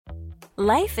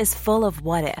Life is full of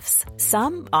what-ifs.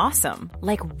 Some awesome,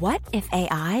 like what if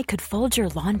AI could fold your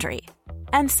laundry?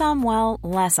 And some, well,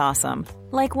 less awesome,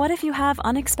 like what if you have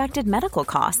unexpected medical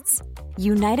costs?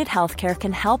 United Healthcare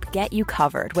can help get you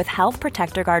covered with Health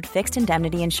Protector Guard fixed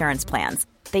indemnity insurance plans.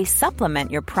 They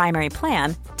supplement your primary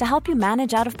plan to help you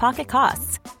manage out-of-pocket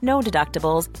costs. No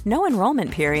deductibles, no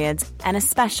enrollment periods, and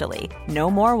especially no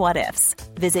more what-ifs.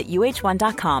 Visit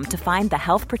uh1.com to find the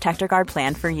Health Protector Guard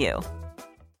plan for you.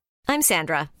 I'm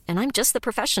Sandra, and I'm just the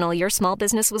professional your small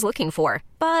business was looking for.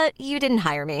 But you didn't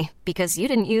hire me because you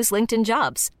didn't use LinkedIn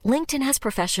Jobs. LinkedIn has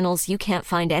professionals you can't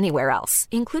find anywhere else,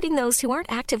 including those who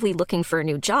aren't actively looking for a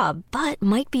new job, but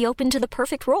might be open to the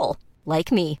perfect role,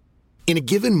 like me. In a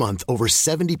given month, over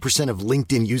 70% of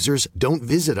LinkedIn users don't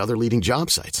visit other leading job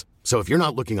sites. So if you're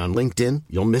not looking on LinkedIn,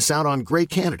 you'll miss out on great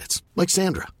candidates like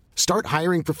Sandra. Start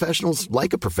hiring professionals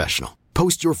like a professional.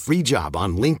 Post your free job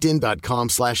on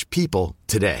linkedin.com/people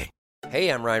today. Hey,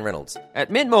 I'm Ryan Reynolds. At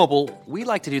Mint Mobile, we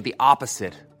like to do the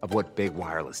opposite of what Big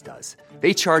Wireless does.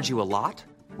 They charge you a lot,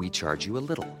 we charge you a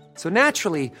little. So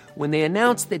naturally, when they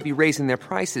announced they'd be raising their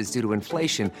prices due to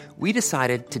inflation, we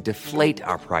decided to deflate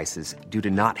our prices due to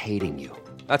not hating you.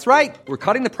 That's right. We're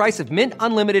cutting the price of Mint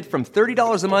Unlimited from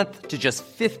 $30 a month to just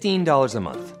 $15 a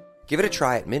month. Give it a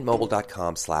try at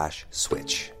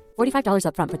mintmobile.com/switch. $45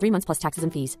 up front for 3 months plus taxes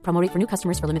and fees. Promo rate for new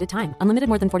customers for limited time. Unlimited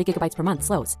more than 40 gigabytes per month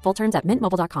slows. Full terms at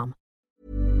mintmobile.com.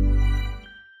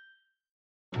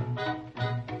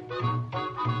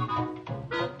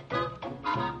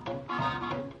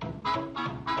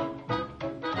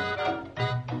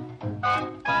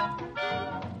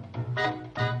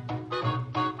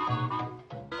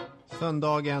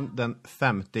 Söndagen den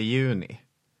 5 juni.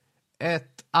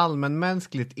 Ett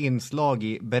allmänmänskligt inslag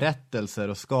i berättelser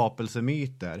och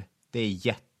skapelsemyter, det är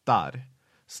jättar.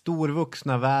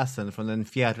 Storvuxna väsen från en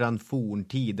fjärran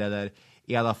forntid eller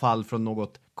i alla fall från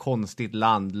något konstigt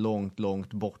land långt,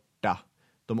 långt borta.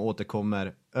 De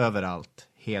återkommer överallt,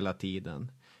 hela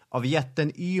tiden. Av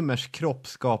jätten Ymers kropp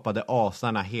skapade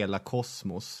asarna hela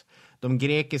kosmos. De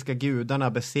grekiska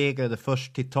gudarna besegrade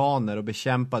först titaner och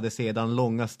bekämpade sedan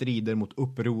långa strider mot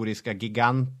upproriska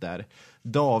giganter.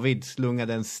 David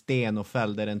slungade en sten och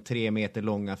fällde den 3 meter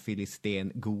långa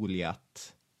filisten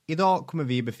Goliat. Idag kommer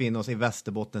vi befinna oss i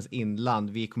Västerbottens inland.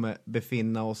 Vi kommer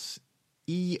befinna oss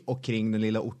i och kring den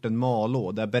lilla orten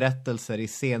Malå, där berättelser i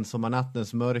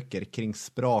sensommarnattens mörker kring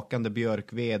sprakande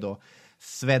björkved och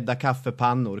svedda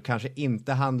kaffepannor kanske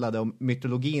inte handlade om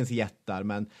mytologins jättar,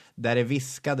 men där det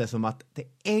viskade som att det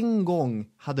en gång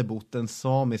hade bott en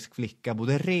samisk flicka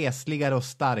både resligare och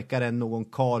starkare än någon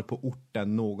kar på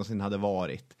orten någonsin hade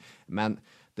varit. Men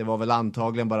det var väl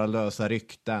antagligen bara lösa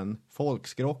rykten,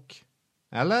 folkskrock,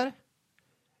 eller?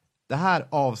 Det här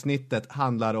avsnittet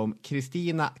handlar om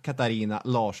Kristina Katarina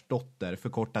Larsdotter,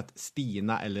 förkortat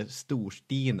Stina eller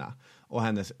Storstina, och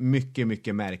hennes mycket,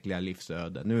 mycket märkliga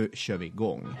livsöde. Nu kör vi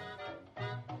igång.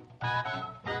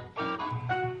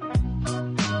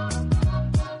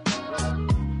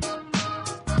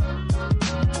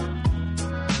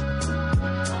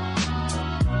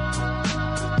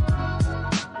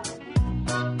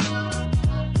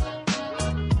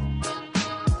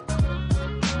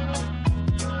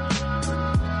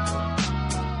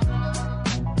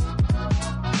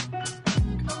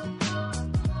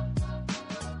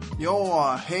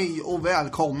 Ja, hej och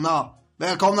välkomna!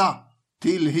 Välkomna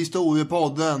till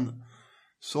Historiepodden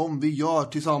som vi gör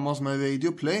tillsammans med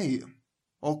Radio Play.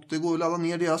 Och det går att ladda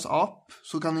ner deras app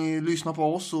så kan ni lyssna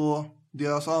på oss och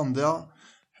deras andra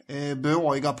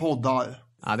braiga poddar.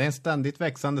 Ja, det är en ständigt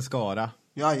växande skara.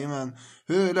 Jajamän.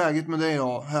 Hur är läget med dig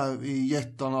då, här i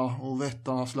jättarna och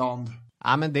vättarnas land?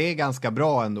 Ja, men det är ganska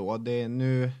bra ändå. Det är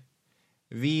nu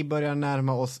vi börjar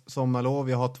närma oss sommarlov.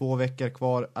 Jag har 2 veckor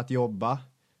kvar att jobba.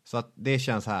 Så att det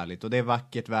känns härligt och det är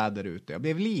vackert väder ute. Jag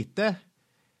blev lite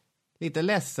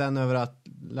ledsen över att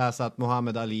läsa att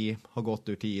Muhammad Ali har gått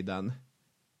ur tiden.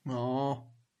 Ja.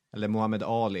 Eller Muhammad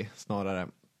Ali snarare.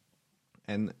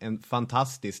 En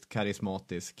fantastiskt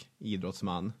karismatisk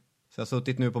idrottsman. Så jag har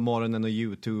suttit nu på morgonen och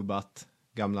YouTubat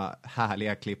gamla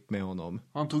härliga klipp med honom.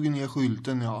 Han tog ner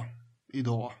skylten, ja,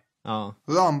 idag. Ja.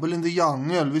 Rumble in the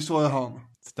Jungle, visst var det han?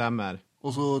 Stämmer.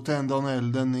 Och så tände han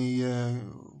elden i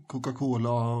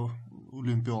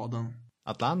Coca-Cola-olympiaden.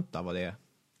 Atlanta var det.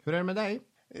 Hur är det med dig?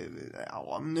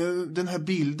 Ja, nu, den här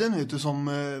bilden ute som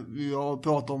jag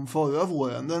pratade om förra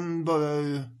våren, den börjar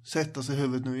ju sätta sig i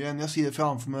huvudet nu igen. Jag ser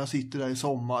framför mig, jag sitter där i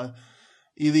sommar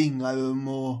i Ringarum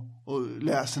och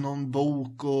läser någon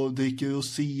bok och dricker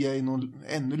rosé i någon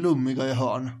ännu lummigare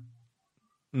hörn.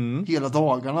 Hela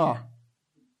dagarna.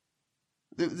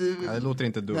 Det låter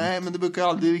inte dumt. Nej, men det brukar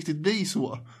aldrig riktigt bli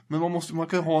så. Men man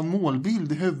kan ju ha en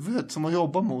målbild i huvudet som man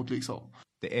jobbar mot liksom.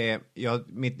 Det är,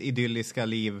 mitt idylliska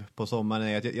liv på sommaren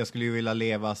är att jag skulle ju vilja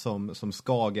leva som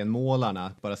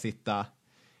Skagenmålarna. Bara sitta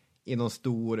i någon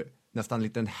stor, nästan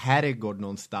liten herrgård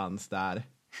någonstans där.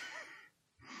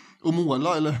 Och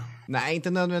måla, eller? Nej,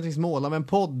 inte nödvändigtvis måla, men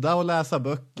podda och läsa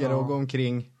böcker och gå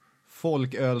omkring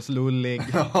folkölslullig.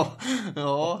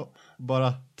 Ja.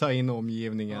 Bara ta in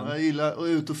omgivningen. Jag gillar att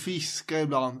ut och fiska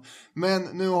ibland. Men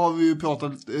nu har vi ju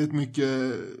pratat ett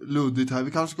mycket luddigt här.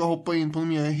 Vi kanske ska hoppa in på något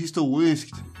mer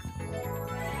historiskt.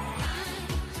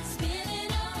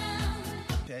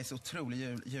 Jag är så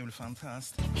otrolig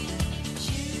julfantast.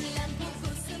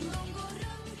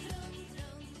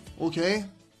 Okej,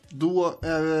 då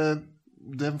är det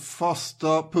den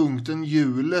fasta punkten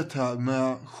hjulet här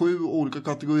med 7 olika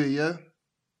kategorier.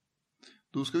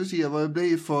 Då ska vi se vad det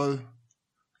blir för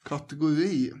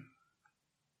kategori.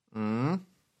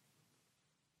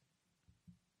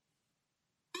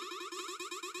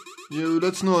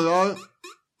 Hjulet snurrar.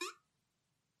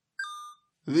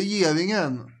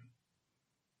 Regeringen.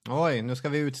 Oj, nu ska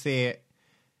vi utse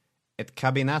ett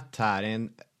kabinett här.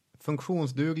 En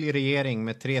funktionsduglig regering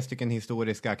med 3 stycken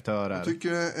historiska aktörer. Jag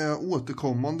tycker det är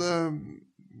återkommande.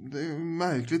 Det är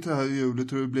märkligt det här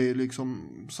hjulet hur det blir liksom.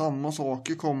 Samma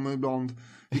saker kommer ibland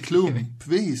i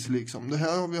klumpvis liksom. Det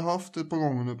här har vi haft ett par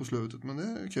gånger nu på slutet, men det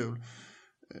är kul.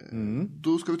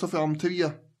 Då ska vi ta fram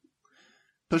 3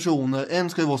 personer. En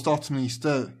ska ju vara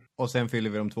statsminister. Och sen fyller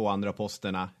vi de 2 andra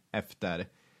posterna efter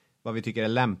vad vi tycker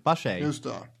lämpar sig. Just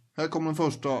det. Här kommer den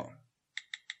första.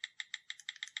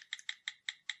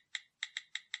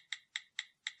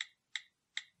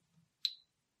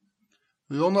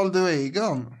 Ronald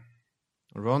Reagan.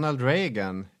 Ronald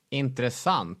Reagan.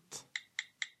 Intressant.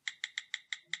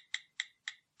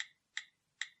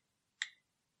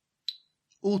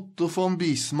 Otto von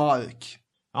Bismarck.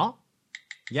 Ja.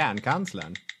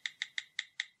 Järnkanslern.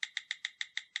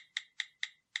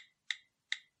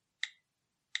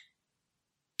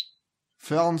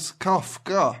 Franz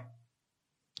Kafka.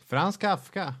 Franz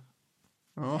Kafka.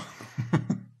 Ja.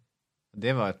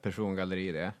 Det var ett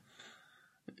persongalleri det.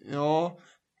 Ja,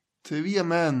 3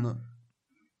 män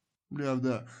blev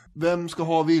det. Vem ska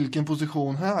ha vilken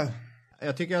position här?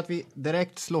 Jag tycker att vi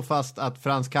direkt slår fast att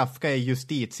Franz Kafka är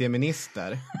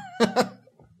justitieminister.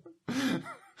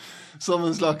 Som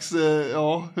en slags,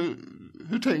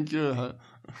 hur tänker du här?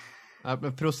 Ja,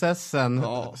 men processen,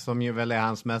 som ju väl är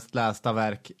hans mest lästa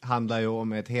verk, handlar ju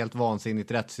om ett helt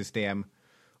vansinnigt rättssystem.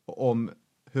 Och om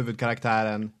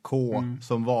huvudkaraktären K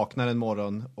som vaknar en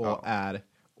morgon och är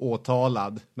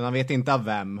åtalad. Men han vet inte av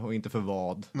vem och inte för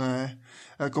vad. Nej,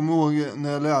 jag kommer ihåg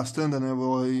när jag läste den när jag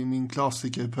var i min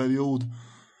klassikerperiod.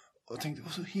 Och jag tänkte det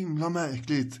var så himla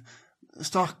märkligt.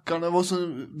 Stackarna,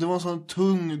 det var en sån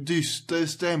tung, dyster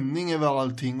stämning över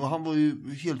allting. Och han var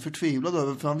ju helt förtvivlad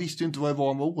över, för han visste ju inte vad det var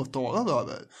han var åtalad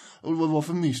över. Och det var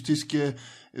för mystisk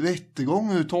rättegång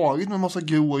överhuvudtaget med en massa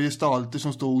grå gestalter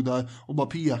som stod där och bara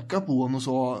pekade på honom och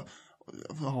sa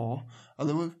ja,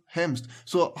 det var hemskt.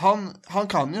 Så han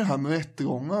kan ju det här med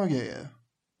rättegångar och grejer.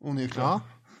 Onekligen.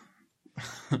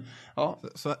 Ja.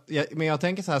 Men jag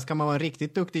tänker så här, ska man vara en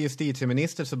riktigt duktig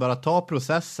justitieminister så bara ta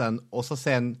processen och så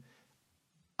sen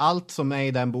allt som är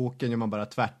i den boken gör man bara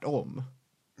tvärtom.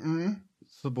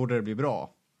 Så borde det bli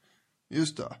bra.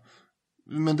 Just det.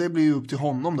 Men det blir ju upp till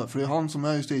honom där, för det är han som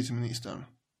är justitieministern.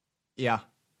 Ja.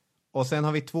 Och sen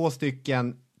har vi 2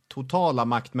 stycken totala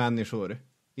maktmänniskor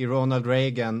i Ronald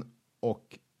Reagan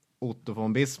och Otto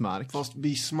von Bismarck. Fast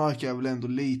Bismarck är väl ändå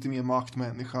lite mer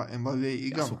maktmänniska än vad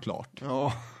Reagan. Ja, såklart.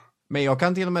 Ja. Men jag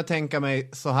kan till och med tänka mig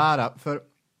så här, för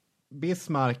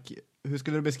Bismarck, hur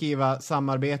skulle du beskriva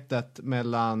samarbetet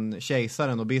mellan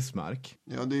kejsaren och Bismarck?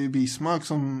 Ja, det är ju Bismarck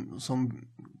som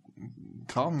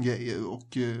kan grejer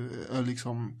och är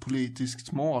liksom politiskt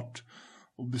smart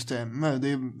och bestämmer. Det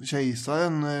är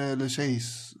kejsaren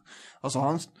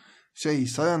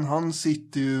kejsaren, han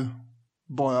sitter ju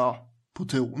bara på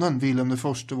tronen. Wilhelm den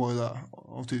första var ju där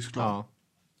av Tyskland. Ja.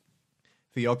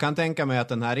 För jag kan tänka mig att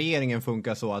den här regeringen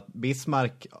funkar så att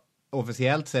Bismarck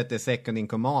officiellt sett är second in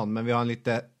command, men vi har en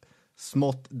lite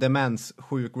smått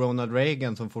demenssjuk Ronald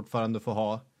Reagan som fortfarande får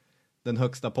ha den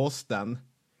högsta posten.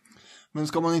 Men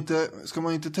ska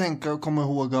man inte tänka och komma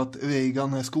ihåg att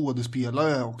Reagan är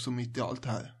skådespelare också mitt i allt det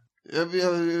här? Vi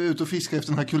är ute och fiskar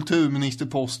efter den här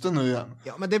kulturministerposten nu igen.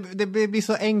 Ja, men det blir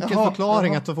så enkel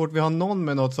förklaring att så fort vi har någon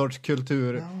med något sorts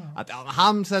kultur att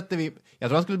han sätter vi... Jag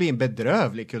tror han skulle bli en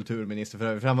bedrövlig kulturminister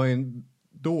för han var ju en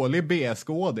dålig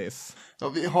B-skådis. Ja,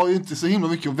 vi har ju inte så himla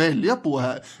mycket att välja på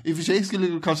här. I och för sig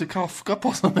skulle kanske Kafka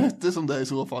passa bättre som det i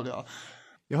så fall, ja.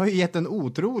 Jag har ju gett en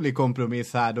otrolig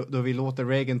kompromiss här då vi låter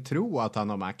Reagan tro att han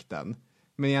har makten.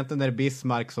 Men egentligen är det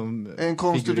Bismarck som en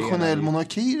konstitutionell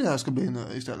monarki det här ska bli nu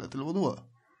istället, eller vadå?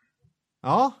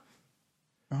 Ja.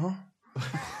 Jaha.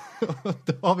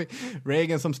 Då har vi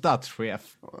Reagan som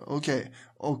statschef. Okej.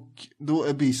 Och då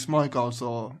är Bismarck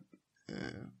alltså...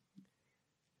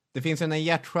 Det finns en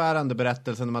hjärtskärande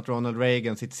berättelse om att Ronald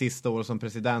Reagan sitt sista år som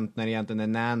president, när det egentligen är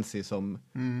Nancy som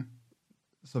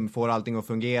får allting att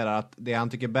fungera, att det han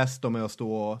tycker bäst om är att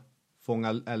stå och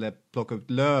fånga eller plocka upp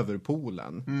löv ur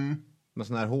poolen med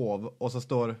sån här hov, och så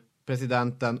står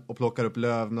presidenten och plockar upp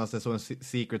löv när det står en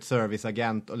Secret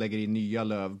Service-agent och lägger in nya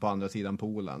löv på andra sidan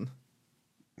poolen.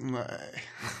 Nej.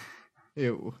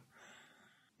 Jo.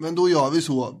 Men då gör vi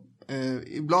så.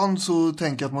 Ibland så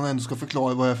tänker jag att man ändå ska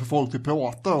förklara vad det är för folk vi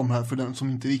pratar om här för den som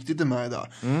inte riktigt är med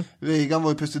där. Reagan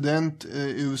var ju president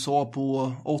i USA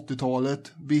på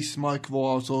 80-talet. Bismarck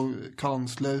var alltså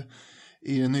kansler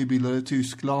i det nybildade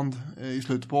Tyskland i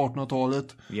slutet på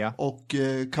 1800-talet. Ja. Och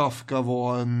Kafka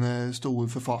var en stor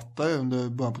författare under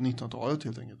början på 1900-talet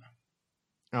helt enkelt.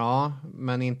 Ja,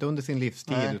 men inte under sin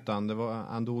livstid. Nej. Utan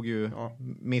han dog ju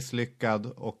misslyckad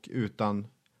och utan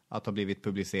att ha blivit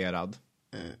publicerad.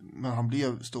 Men han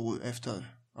blev stor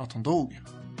efter att han dog.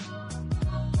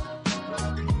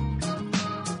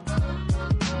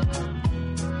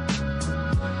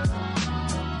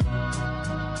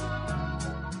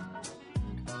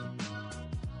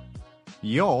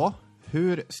 Ja,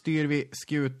 hur styr vi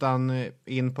skutan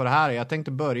in på det här? Jag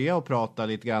tänkte börja och prata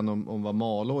lite grann om vad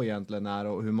Malå egentligen är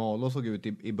och hur Malå såg ut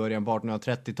i början på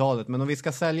 1830-talet. Men om vi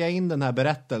ska sälja in den här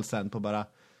berättelsen på bara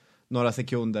några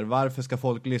sekunder, varför ska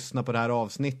folk lyssna på det här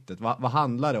avsnittet? Vad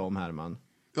handlar det om, Herman?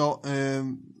 Ja,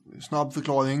 snabb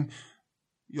förklaring.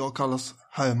 Jag kallas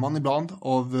Herman ibland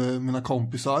av mina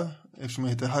kompisar eftersom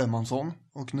jag heter Hermansson.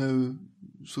 Och nu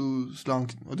så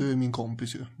slank, och du är min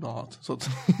kompis ju bland annat. Så att,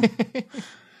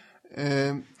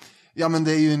 ja, men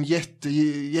det är ju en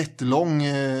jättelång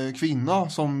kvinna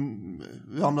som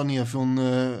ramlar ner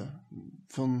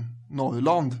från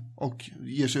Norrland och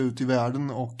ger sig ut i världen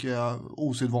och är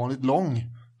osedvanligt lång.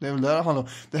 Det är väl där det handlar om.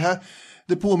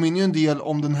 Det påminner ju en del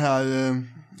om den här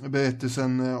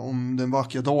berättelsen om den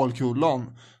vackra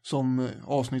Dalkullan som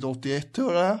avsnitt 81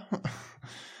 tror jag.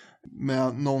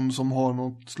 Med någon som har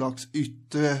något slags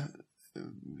yttre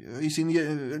i sin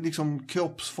liksom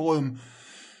kroppsform.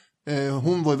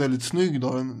 Hon var ju väldigt snygg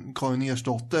då, Karin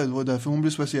Ersdotter. Det var därför hon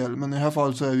blev speciell. Men i det här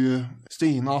fallet så är det ju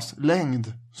Stinas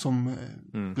längd som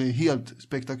blir helt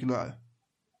spektakulär.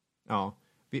 Ja,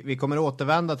 vi kommer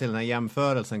återvända till den här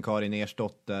jämförelsen Karin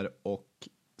Ersdotter och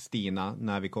Stina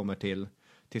när vi kommer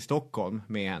till Stockholm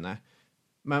med henne.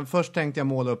 Men först tänkte jag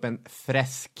måla upp en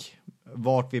fresk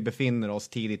vart vi befinner oss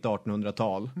tidigt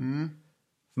 1800-tal.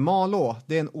 Malå,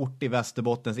 det är en ort i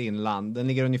Västerbottens inland. Den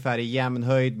ligger ungefär i jämn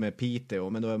höjd med Piteå,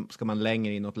 men då ska man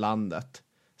längre inåt landet.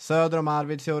 Söder om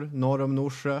Arvidsjaur, norr om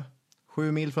Norsjö.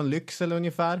 7 mil från Lycksele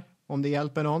ungefär, om det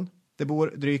hjälper någon. Det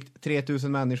bor drygt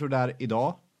 3000 människor där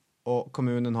idag. Och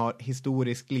kommunen har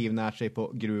historiskt livnärt sig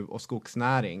på gruv- och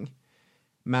skogsnäring.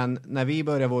 Men när vi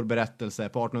började vår berättelse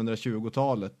på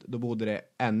 1820-talet, då bodde det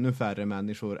ännu färre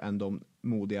människor än de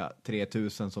modiga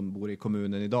 3000 som bor i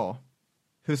kommunen idag.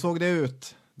 Hur såg det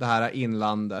ut, det här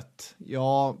inlandet?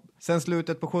 Ja, sen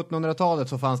slutet på 1700-talet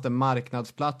så fanns det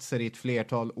marknadsplatser i ett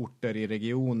flertal orter i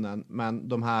regionen. Men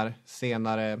de här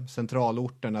senare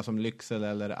centralorterna som Lycksele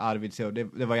eller Arvidsjaur,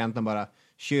 det var egentligen bara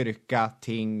kyrka,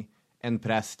 ting, en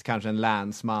präst, kanske en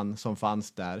länsman som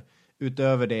fanns där.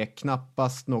 Utöver det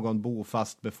knappast någon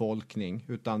bofast befolkning,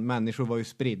 utan människor var ju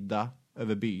spridda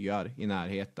över byar i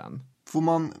närheten. Får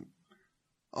man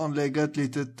anlägga ett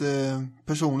litet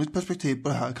personligt perspektiv på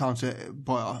det här kanske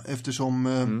bara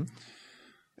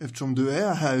eftersom du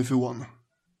är härifrån.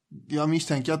 Jag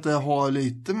misstänker att det har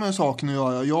lite med saken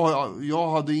att göra.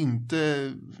 Jag hade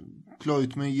inte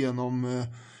plöjt mig igenom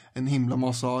en himla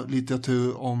massa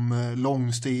litteratur om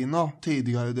Långstina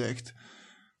tidigare direkt.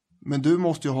 Men du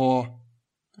måste ju ha...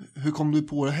 Hur kom du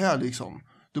på det här liksom?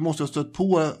 Du måste ha stött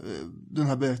på den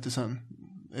här berättelsen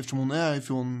eftersom hon är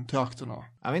ifrån trakterna.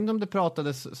 Jag vet inte om det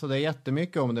pratades så där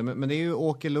jättemycket om det, men det är ju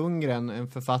Åke Lundgren,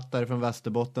 en författare från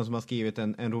Västerbotten som har skrivit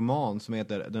en roman som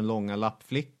heter Den långa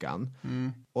lappflickan.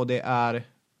 Och det är...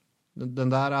 Den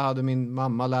där hade min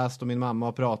mamma läst och min mamma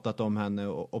har pratat om henne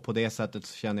och på det sättet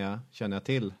så känner jag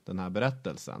till den här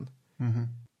berättelsen.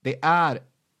 Det är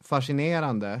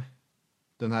fascinerande,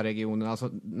 den här regionen. Alltså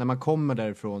när man kommer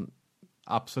därifrån,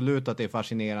 absolut att det är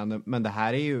fascinerande. Men det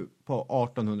här är ju på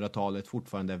 1800-talet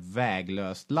fortfarande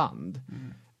väglöst land.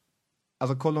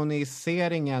 Alltså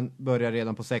koloniseringen börjar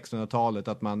redan på 1600-talet,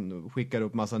 att man skickar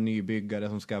upp massa nybyggare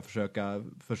som ska försöka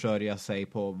försörja sig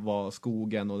på vad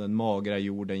skogen och den magra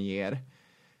jorden ger.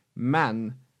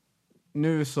 Men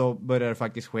nu så börjar det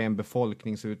faktiskt ske en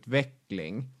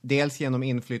befolkningsutveckling. Dels genom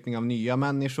inflyttning av nya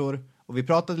människor. Och vi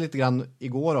pratade lite grann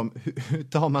igår om hur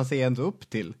tar man sig ens upp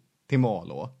till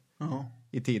Malå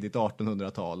i tidigt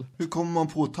 1800-tal. Hur kommer man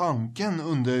på tanken,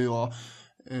 undrar jag.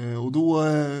 Och då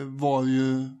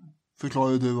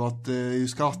förklarar du att det är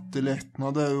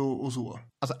skattelättnader och så.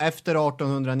 Alltså efter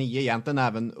 1809, egentligen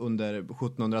även under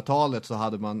 1700-talet, så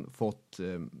hade man fått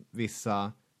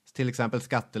vissa, till exempel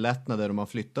skattelättnader, om man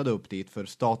flyttade upp dit, för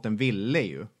staten ville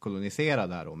ju kolonisera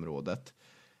det här området.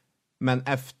 Men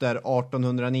efter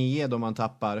 1809, då man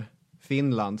tappar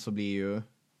Finland, så blir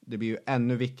det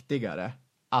ännu viktigare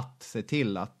att se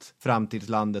till att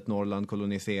framtidslandet Norrland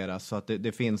koloniseras, så att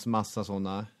det finns massa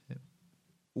sådana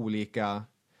olika...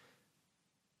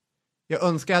 Jag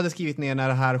önskar jag hade skrivit ner när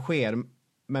det här sker,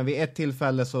 men vid ett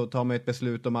tillfälle så tar man ett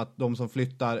beslut om att de som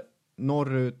flyttar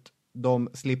norrut, de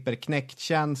slipper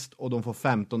knäcktjänst och de får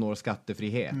 15 år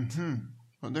skattefrihet. Mm-hmm.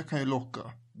 Ja, det kan ju locka.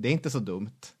 Det är inte så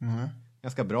dumt.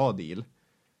 Ganska bra deal.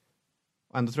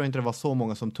 Och ändå tror jag inte det var så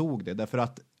många som tog det, därför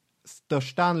att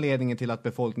största anledningen till att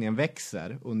befolkningen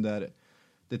växer under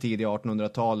det tidiga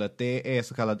 1800-talet, det är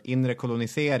så kallad inre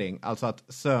kolonisering. Alltså att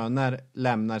söner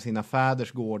lämnar sina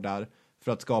fäders gårdar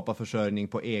för att skapa försörjning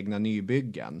på egna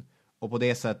nybyggen. Och på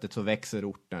det sättet så växer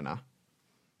orterna.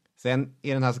 Sen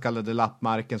i den här så kallade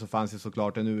lappmarken så fanns det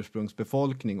såklart en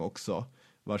ursprungsbefolkning också,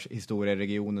 vars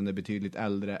historieregionen är betydligt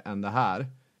äldre än det här.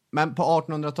 Men på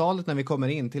 1800-talet när vi kommer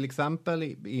in, till exempel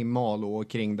i Malå och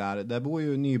kring där bor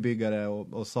ju nybyggare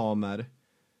och samer.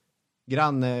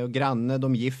 Granne,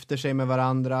 de gifter sig med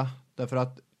varandra. Därför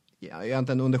att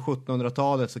egentligen under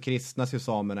 1700-talet så kristnas ju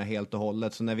samerna helt och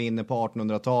hållet. Så när vi är inne på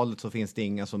 1800-talet så finns det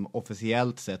inga som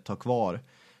officiellt sett har kvar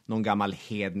någon gammal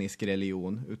hednisk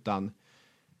religion. Utan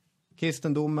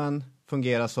kristendomen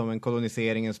fungerar som en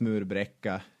koloniseringens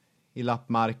murbräcka i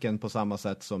lappmarken på samma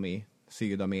sätt som i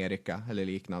Sydamerika eller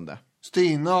liknande.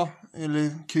 Stina,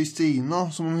 eller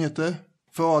Kristina som hon heter,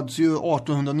 föds ju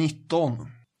 1819.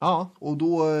 Ja. Och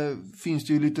då finns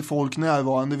det ju lite folk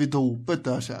närvarande vid dopet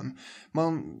där sen.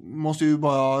 Man måste ju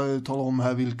bara tala om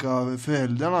här vilka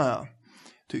föräldrarna är,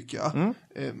 tycker jag.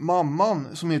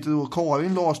 Mamman, som heter då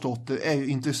Karin Larsdotter, är ju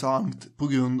intressant på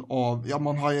grund av,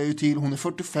 man hajar ju till, hon är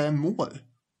 45 år.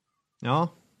 Ja,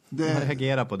 jag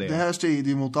reagerar på det. Det här strider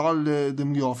ju mot all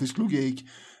demografisk logik.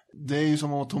 Det är ju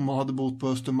som att hon hade bott på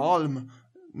Östermalm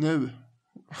nu.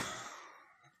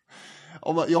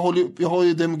 Jag har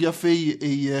ju demografi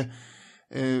i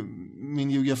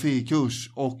min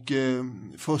geografikurs, och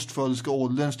förstföderska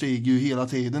åldern stiger ju hela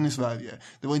tiden i Sverige.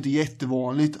 Det var inte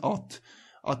jättevanligt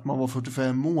att man var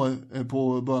 45 år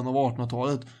på början av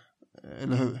 1800-talet,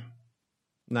 eller hur?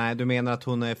 Nej, du menar att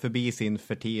hon är förbi sin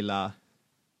fertila...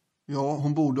 Ja,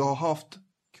 hon borde ha haft...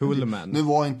 Kulmen. Nu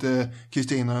var inte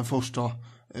Kristina den första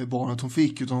barnet hon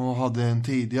fick, utan hon hade en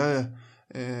tidigare...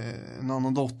 en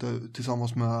annan dotter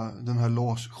tillsammans med den här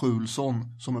Lars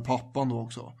Schulsson som är pappan då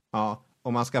också. Ja,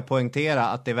 och man ska poängtera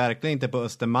att det verkligen inte är på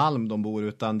Östermalm de bor,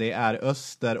 utan det är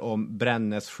öster om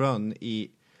Brännässjön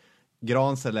i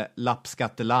Gransele,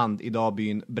 Lappskatteland, idag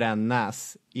byn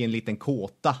Brännäs, i en liten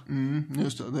kåta.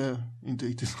 Just det är inte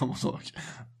riktigt samma sak.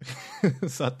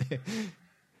 Så att det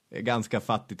är ganska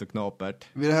fattigt och knapert.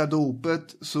 Vid det här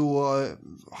dopet så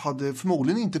hade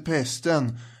förmodligen inte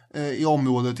prästen i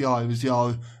området i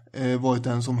Arvidsjaur varit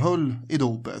den som höll i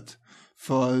dopet.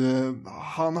 För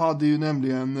han hade ju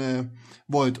nämligen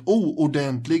varit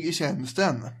oordentlig i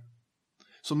tjänsten.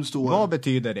 Som det står. Vad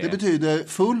betyder det? Det betyder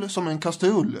full som en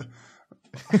kastrull.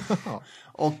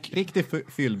 Och riktig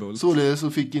fyllbull. Således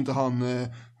så fick inte han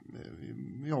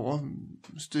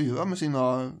styra med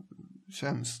sina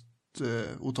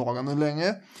tjänståtaganden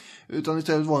längre. Utan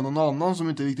istället var det någon annan som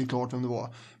inte riktigt klart vem det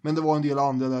var. Men det var en del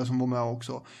andra där som var med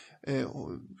också.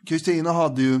 Kristina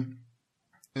hade ju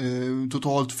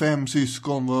totalt 5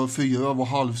 syskon, var 4 var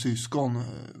halvsyskon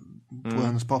på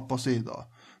hennes pappas sida.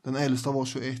 Den äldsta var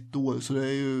 21 år, så det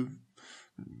är ju,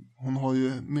 hon har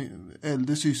ju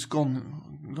äldre syskon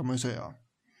kan man ju säga.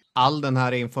 All den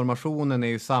här informationen är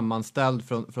ju sammanställd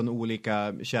från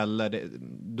olika källor.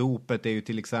 Dopet är ju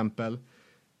till exempel,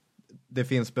 det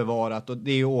finns bevarat, och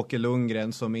det är ju Åke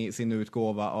Lundgren som i sin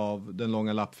utgåva av Den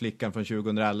långa lappflickan från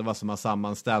 2011 som har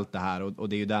sammanställt det här, och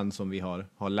det är ju den som vi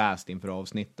har läst inför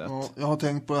avsnittet. Ja, jag har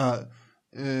tänkt på det här.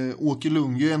 Åke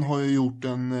Lundgren har ju gjort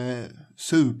en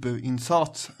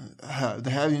superinsats här. Det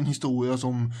här är ju en historia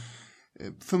som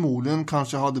förmodligen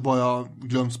kanske hade bara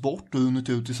glömts bort och runnit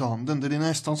ut i sanden. Det är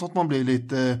nästan så att man blir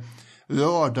lite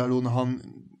rör där då, när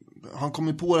han kom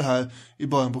ju på det här i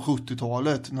början på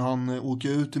 70-talet när han åker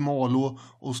ut till Malå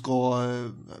och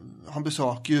han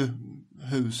besöker ju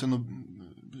husen och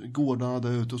gårdarna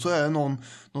där ute, och så är det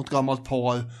något gammalt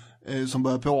par som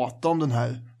börjar prata om den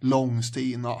här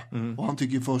Långstina. Och han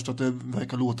tycker först att det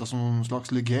verkar låta som någon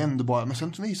slags legend bara, men sen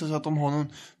visar det sig att de har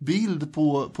någon bild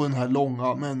på den här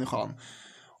långa människan.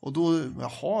 Och då,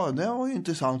 det var ju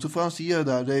intressant. Så får han se det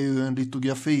där, det är ju en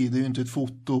litografi, det är ju inte ett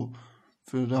foto.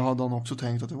 För det hade han också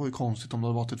tänkt att det var ju konstigt om det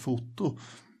hade varit ett foto.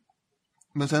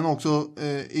 Men sen också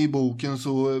i boken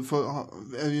så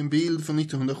är det en bild från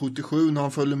 1977 när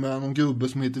han följer med någon gubbe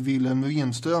som heter Wilhelm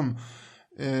Wenström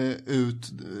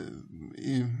ut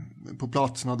på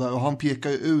platserna där. Och han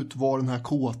pekar ut var den här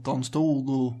kåtan stod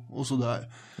och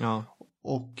sådär. Ja.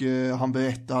 Och han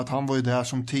berättar att han var ju där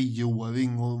som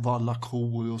 10-åring och valla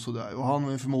kor och sådär. Och han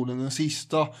var förmodligen den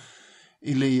sista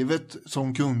i livet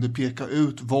som kunde peka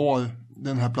ut var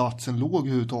den här platsen låg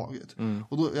överhuvudtaget.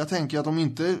 Och då, jag tänker att om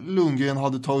inte Lundgren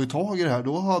hade tagit tag i det här,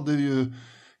 då hade ju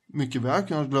mycket väl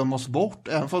kunnat glömmas bort.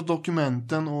 Även fast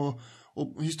dokumenten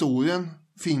och historien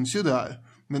finns ju där.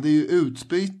 Men det är ju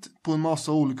utspritt på en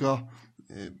massa olika...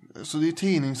 Så det är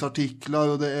tidningsartiklar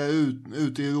och det är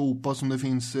ute i Europa som det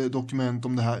finns dokument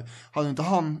om det här. Hade inte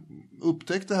han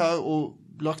upptäckt det här och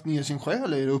lagt ner sin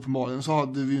själ i det uppenbarligen, så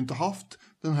hade vi ju inte haft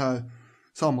den här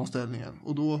sammanställningen.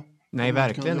 Och då... Nej,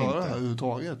 verkligen inte. Det här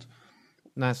överhuvudtaget.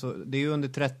 Nej, så det är ju under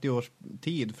 30 års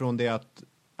tid från det att...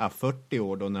 40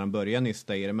 år då när han börjar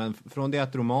nysta i det. Men från det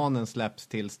att romanen släpps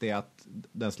tills det att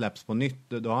den släpps på nytt,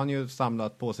 då har han ju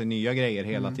samlat på sig nya grejer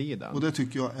hela tiden. Och det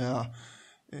tycker jag är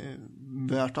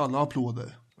värt alla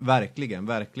applåder. Verkligen,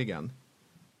 verkligen.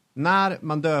 När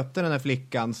man döpte den här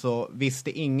flickan så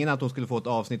visste ingen att hon skulle få ett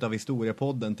avsnitt av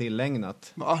Historiepodden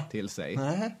tillägnat till sig.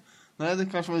 Nej, det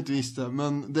kanske man inte visste,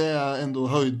 men det är ändå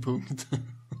höjdpunkt.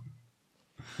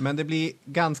 Men det blir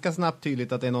ganska snabbt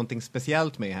tydligt att det är någonting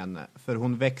speciellt med henne, för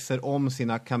hon växer om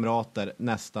sina kamrater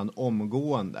nästan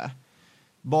omgående.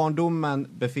 Barndomen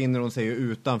befinner hon sig ju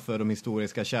utanför de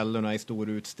historiska källorna i stor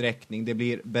utsträckning. Det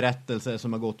blir berättelser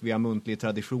som har gått via muntlig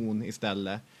tradition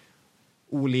istället.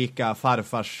 Olika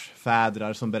farfars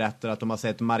fädrar som berättar att de har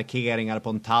sett markeringar på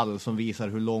en tall som visar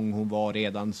hur lång hon var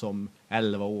redan som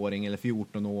 11-åring eller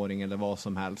 14-åring eller vad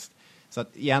som helst. Så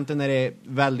att egentligen är det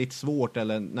väldigt svårt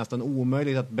eller nästan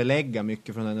omöjligt att belägga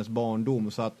mycket från hennes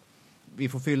barndom. Så att vi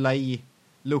får fylla i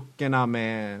luckorna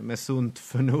med sunt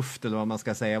förnuft eller vad man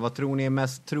ska säga. Vad tror ni är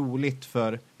mest troligt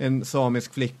för en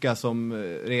samisk flicka som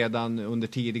redan under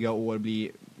tidiga år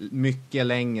blir mycket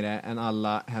längre än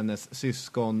alla hennes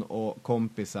syskon och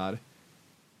kompisar?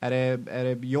 Är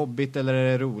det jobbigt eller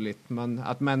är det roligt? Men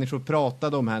att människor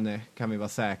pratade om henne kan vi vara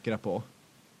säkra på.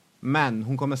 Men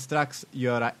hon kommer strax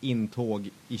göra intåg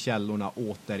i källorna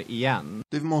återigen.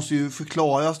 Det måste ju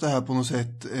förklaras det här på något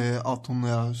sätt, att hon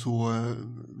är så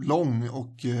lång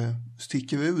och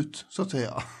sticker ut, så att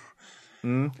säga.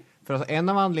 För alltså, en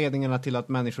av anledningarna till att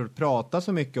människor pratar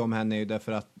så mycket om henne är ju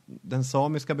därför att den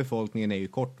samiska befolkningen är ju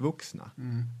kortvuxna.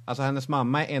 Alltså hennes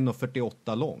mamma är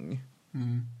 1,48 lång.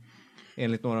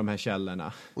 Enligt några av de här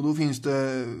källorna. Och då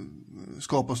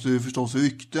skapas det ju förstås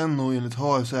rykten, och enligt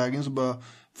hörsägen så börjar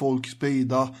folk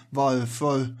sprida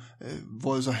varför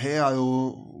var det så här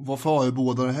och vad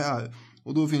förebådar det här.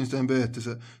 Och då finns det en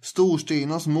berättelse.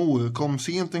 Storstinas mor kom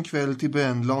sent en kväll till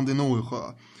Brändland i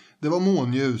Norrsjö. Det var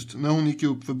månljust när hon gick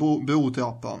upp för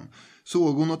brotrappan.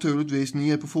 Såg hon naturligtvis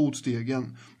ner på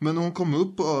fotstegen, men när hon kom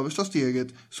upp på översta steget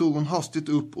såg hon hastigt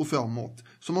upp och framåt,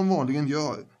 som man vanligen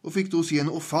gör, och fick då se en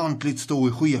ofantligt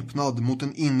stor skepnad mot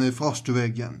den inre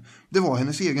farstuväggen. Det var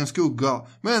hennes egen skugga,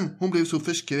 men hon blev så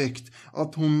förskräckt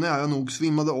att hon nära nog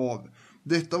svimmade av.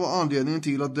 Detta var anledningen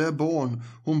till att det barn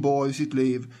hon bar i sitt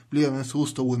liv blev en så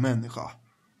stor människa.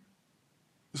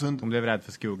 Hon blev rädd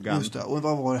för skuggan. Just det, och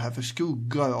vad var det här för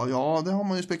skugga? Ja, det har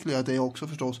man ju spekulerat i också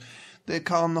förstås. Det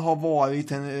kan ha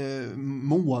varit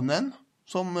månen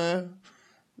som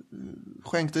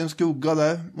skänkte en skugga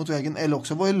där mot vägen. Eller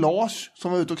också var det Lars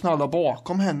som var ute och knallade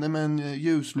bakom henne med en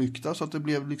ljuslykta så att det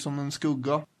blev liksom en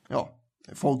skugga. Ja,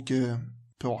 folk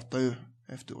pratar ju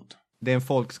efteråt. Det är en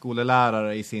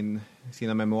folkskolelärare i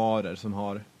sina memoarer som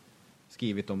har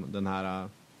skrivit om den här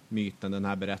myten, den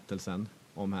här berättelsen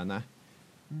om henne.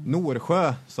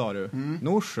 Norsjö, sa du.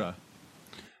 Norsjö.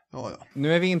 Ja.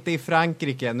 Nu är vi inte i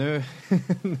Frankrike. Nu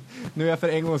är jag för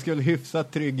en gång skull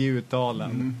hyfsat trygg i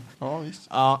uttalen. Ja, visst.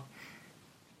 Ja.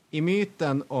 I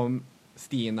myten om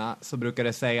Stina så brukar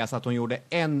det sägas att hon gjorde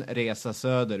en resa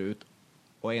söderut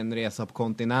och en resa på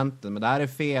kontinenten. Men det här är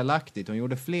felaktigt. Hon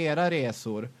gjorde flera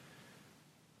resor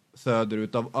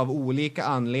söderut av olika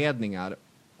anledningar.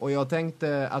 Och jag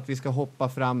tänkte att vi ska hoppa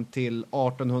fram till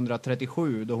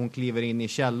 1837 då hon kliver in i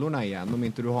källorna igen. Om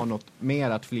inte du har något mer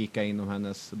att flika in om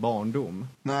hennes barndom.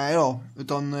 Nej då,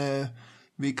 utan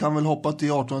vi kan väl hoppa till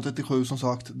 1837 som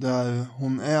sagt. Där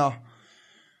hon är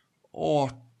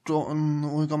 18,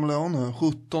 hur gammal är hon nu?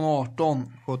 17-18.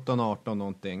 17-18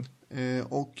 någonting.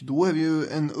 Och då är vi ju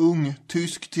en ung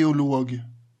tysk teolog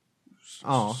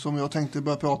som jag tänkte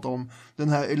börja prata om. Den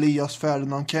här Elias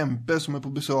Ferdinand Kempe som är på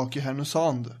besök i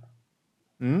Härnösand.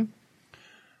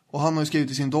 Och han har ju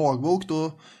skrivit i sin dagbok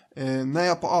då: när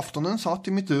jag på aftonen satt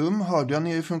i mitt rum hörde jag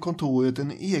nerifrån kontoret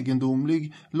en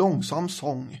egendomlig, långsam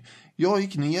sång. Jag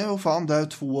gick ner och fann där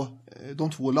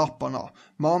de två lapparna,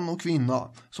 man och kvinna,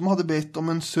 som hade bett om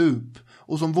en sup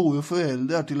och som vore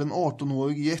föräldrar till en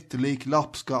 18-årig jättelik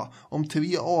lapska om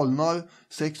 3 alnar,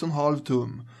 6,5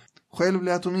 tum. Själv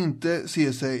lät hon inte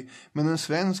se sig, men en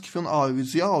svensk från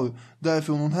Arvidsjaur,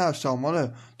 därifrån hon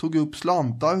härstammade, tog upp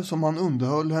slantar som han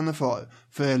underhöll henne för.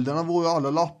 Föräldrarna vore alla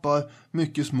lappar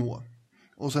mycket små.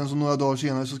 Och sen så några dagar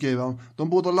senare så skrev han: de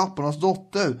båda lapparnas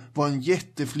dotter var en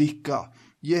jätteflicka.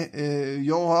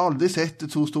 Jag har aldrig sett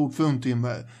ett så stort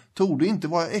fruntimmer. Torde inte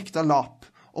vara äkta lapp.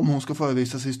 Om hon ska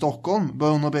förevisa sig i Stockholm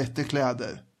bör hon ha bättre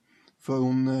kläder. För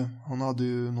hon hade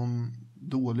ju någon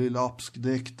dålig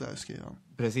lappskdräkt där, skrev han.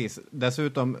 Precis.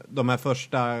 Dessutom, de här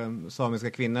första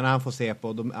samiska kvinnorna han får se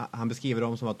på, han beskriver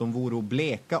dem som att de vore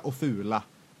bleka och fula.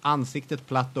 Ansiktet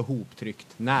platt och hoptryckt.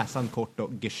 Näsan kort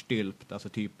och gestylpt. Alltså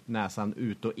typ näsan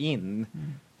ut och in.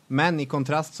 Men i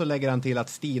kontrast så lägger han till att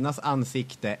Stinas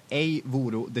ansikte ej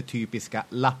vore det typiska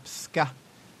lapska.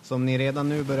 Så om ni redan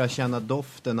nu börjar känna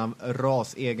doften av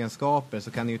rasegenskaper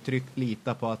så kan ni ju tryggt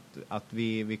lita på att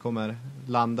vi kommer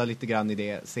landa lite grann i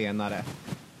det senare.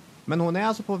 Men hon är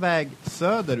alltså på väg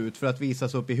söderut för att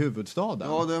visas upp i huvudstaden.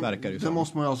 Ja, det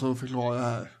måste man ju alltså förklara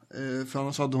här. För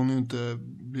annars hade hon ju inte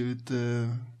blivit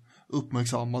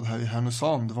uppmärksammad här i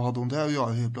Härnösand. Vad hade hon där att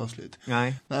göra helt plötsligt?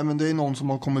 Nej, men det är någon som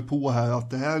har kommit på här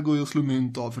att det här går ju att slå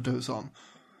mynt av för tusan.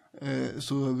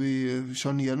 Så vi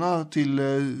kör ner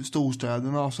till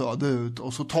storstäderna söderut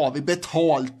och så tar vi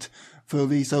betalt för att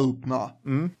visa upp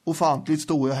ofantligt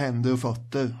stora händer och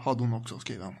fötter hade hon också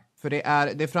skrivit. För det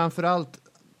är framförallt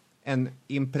en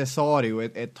impresario,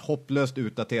 ett hopplöst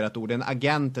utdaterat ord, en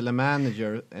agent eller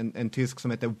manager, en tysk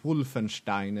som heter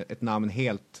Wolfenstein, ett namn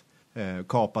helt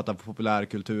kapat av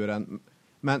populärkulturen.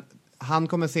 Men han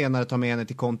kommer senare ta med henne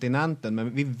till kontinenten,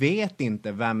 men vi vet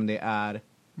inte vem det är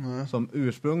som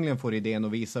ursprungligen får idén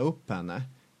att visa upp henne.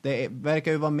 Det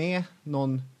verkar ju vara med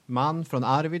någon man från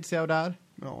Arvidsjaur där.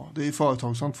 Ja, det är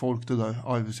företagsamt folk det där,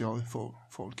 Arvidsjaur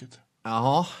folket.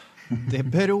 Jaha, det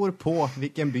beror på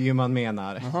vilken by man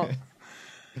menar.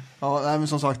 Ja, men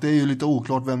som sagt, det är ju lite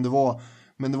oklart vem det var.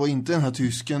 Men det var inte den här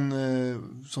tysken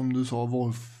som du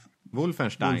sa,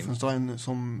 Wolfenstein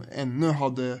som ännu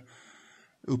hade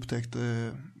upptäckt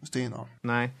Stina.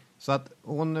 Nej, så att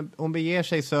hon beger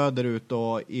sig söderut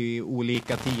och i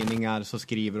olika tidningar så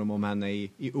skriver de om henne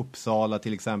i Uppsala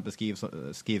till exempel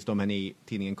skrivs de om henne i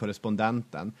tidningen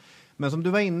Korrespondenten. Men som du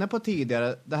var inne på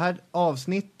tidigare, det här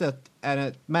avsnittet är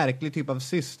ett märkligt typ av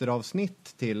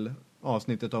systeravsnitt till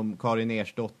avsnittet om Karin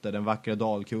Ersdotter, den vackra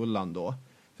Dalkullan då.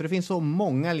 För det finns så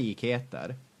många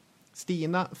likheter.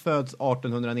 Stina föds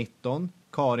 1819,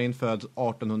 Karin föds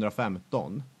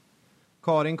 1815.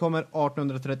 Karin kommer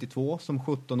 1832 som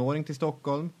 17-åring till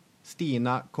Stockholm.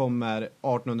 Stina kommer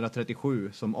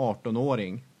 1837 som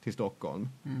 18-åring till Stockholm.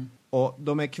 Och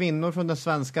de är kvinnor från den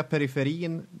svenska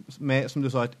periferin med, som du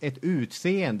sa, ett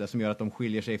utseende som gör att de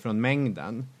skiljer sig från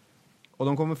mängden. Och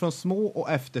de kommer från små och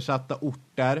eftersatta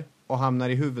orter och hamnar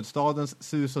i huvudstadens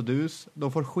sus och dus.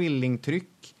 De får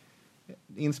skillingtryck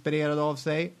inspirerade av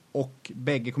sig och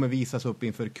bägge kommer visas upp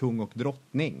inför kung och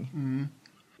drottning.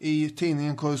 I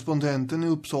tidningen Korrespondenten i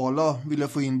Uppsala vill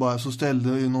jag få in bara, så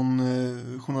ställde ju någon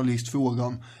journalist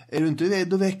frågan: är du inte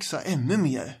rädd att växa ännu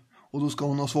mer? Och då ska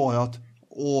hon ha svarat: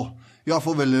 jag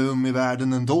får väl rum i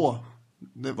världen ändå.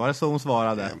 Var det så hon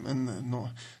svarade?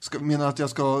 Menar att jag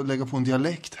ska lägga på en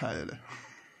dialekt här eller?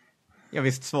 Ja,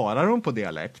 visst svarar hon på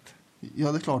dialekt.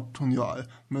 Ja, det är klart hon gör.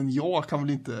 Men jag kan väl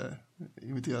inte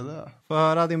imitera det. Få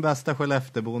höra din bästa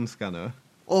Skellefteåbonska nu.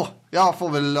 Jag får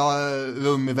väl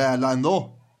rum i Väla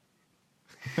ändå.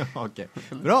 Okej,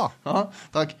 bra. Ja,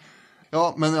 tack.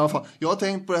 Ja, men i alla fall, jag har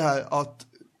tänkt på det här att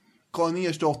Karin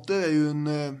Ersdotter är ju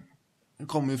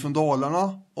kommer ju från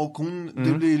Dalarna och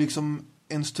det blir liksom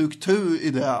en struktur i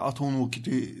det att hon åker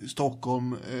till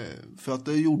Stockholm för att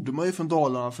det gjorde man ju från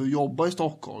Dalarna för att jobba i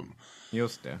Stockholm.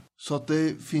 Just det. Så att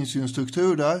det finns ju en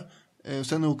struktur där.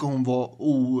 Sen råkar hon vara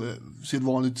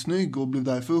osedvanligt snygg och blev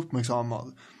därför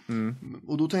uppmärksammad.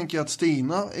 Och då tänker jag att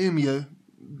Stina är ju mer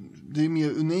det är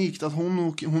mer unikt att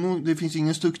det finns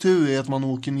ingen struktur i att man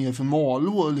åker ner från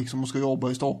Malå liksom och ska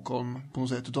jobba i Stockholm på något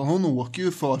sätt, utan hon åker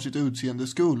ju för sitt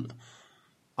utseendes skull.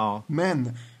 Ja.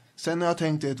 Men sen när jag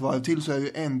tänkte ett varv till så är det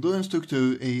ju ändå en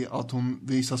struktur i att hon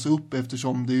visas upp,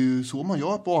 eftersom det är ju så man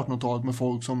gör på 1800-talet med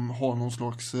folk som har någon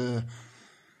slags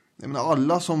jag menar,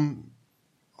 alla som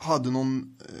hade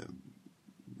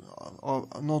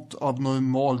något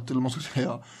abnormalt, eller vad man ska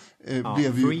säga,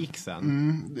 blev ju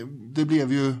freaksen. Det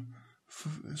blev ju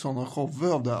sådana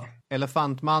shower av det.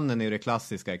 Elefantmannen är ju det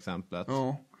klassiska exemplet.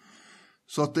 Ja.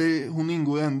 Så att hon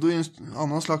ingår ändå i en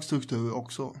annan slags struktur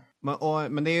också.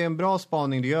 Men det är en bra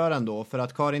spaning du gör ändå, för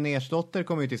att Karin Ersdotter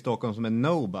kom ju till Stockholm som en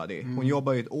nobody. Hon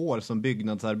jobbar ju ett år som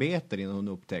byggnadsarbetare innan hon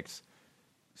upptäcks.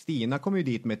 Stina kom ju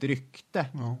dit med ett rykte.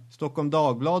 Ja. Stockholm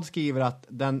Dagblad skriver att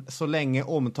den så länge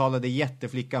omtalade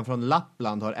jätteflickan från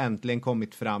Lappland har äntligen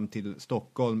kommit fram till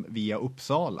Stockholm via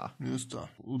Uppsala. Just det.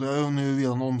 Och där är hon ju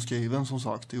redan omskriven som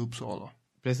sagt i Uppsala.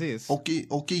 Precis.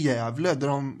 Och i Gävle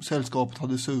där sällskapet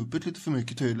hade supit lite för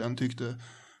mycket tydligen, tyckte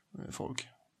folk.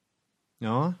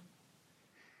 Ja.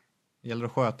 Det gäller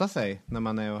att sköta sig när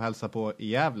man är och hälsar på i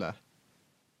Gävle.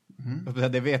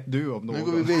 Det vet du om någon. Nu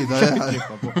går vi vidare här.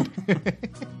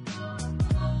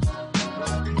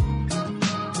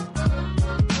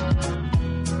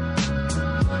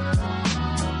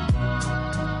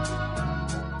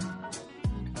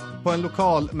 På en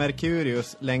lokal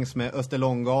Mercurius längs med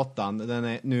Österlånggatan, den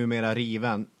är numera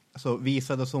riven, så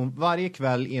visades hon varje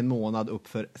kväll i en månad upp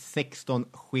för 16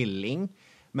 skilling.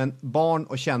 Men barn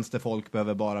och tjänstefolk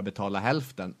behöver bara betala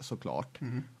hälften, såklart.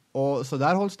 Och så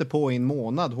där hålls det på i en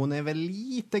månad. Hon är väl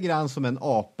lite grann som en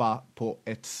apa på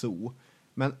ett zoo.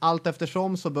 Men allt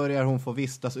eftersom så börjar hon få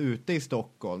vistas ute i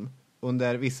Stockholm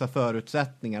under vissa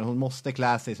förutsättningar. Hon måste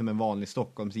klä sig som en vanlig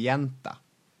Stockholmsjänta.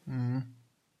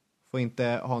 Får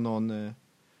inte ha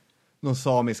någon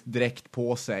samisk dräkt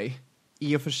på sig.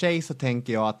 I och för sig så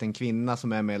tänker jag att en kvinna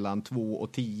som är mellan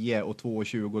 2,10 och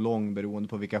 2,20 lång, beroende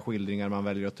på vilka skildringar man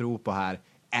väljer att tro på här,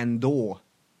 ändå,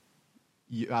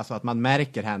 alltså att man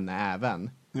märker henne även.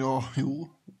 Ja, jo.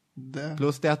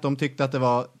 Plus det att de tyckte att det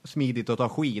var smidigt att ta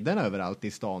skidorna överallt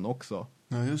i stan också.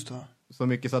 Ja, just det. Så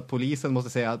mycket så att polisen måste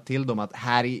säga till dem att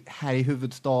här i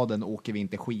huvudstaden åker vi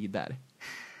inte skidor.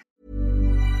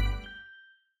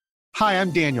 Hi,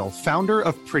 I'm Daniel, founder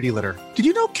of Pretty Litter. Did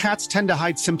you know cats tend to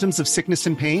hide symptoms of sickness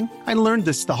and pain? I learned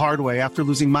this the hard way after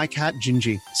losing my cat,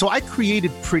 Gingy. So I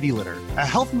created Pretty Litter, a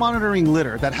health monitoring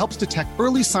litter that helps detect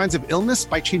early signs of illness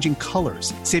by changing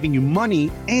colors, saving you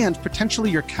money and potentially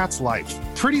your cat's life.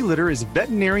 Pretty Litter is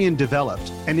veterinarian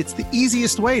developed, and it's the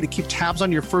easiest way to keep tabs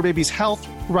on your fur baby's health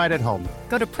right at home.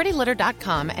 Go to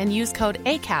prettylitter.com and use code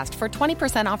ACAST for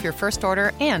 20% off your first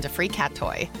order and a free cat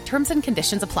toy. Terms and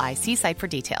conditions apply. See site for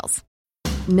details.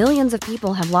 Millions of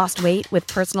people have lost weight with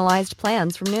personalized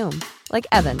plans from Noom. Like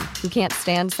Evan, who can't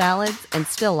stand salads and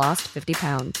still lost 50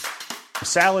 pounds.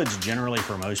 Salads generally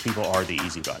for most people are the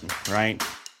easy button, right?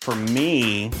 For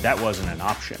me, that wasn't an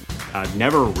option. I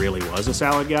never really was a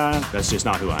salad guy. That's just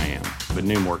not who I am. But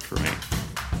Noom worked for me.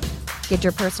 Get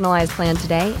your personalized plan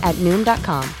today at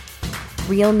Noom.com.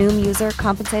 Real Noom user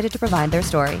compensated to provide their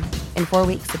story. In 4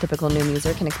 weeks, the typical Noom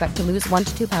user can expect to lose 1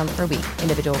 to 2 pounds per week.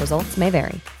 Individual results may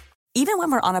vary. Even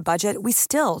when we're on a budget, we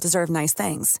still deserve nice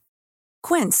things.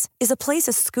 Quince is a place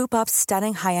to scoop up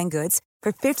stunning high-end goods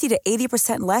for 50 to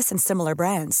 80% less than similar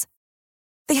brands.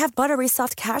 They have buttery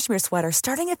soft cashmere sweaters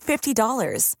starting at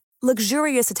 $50,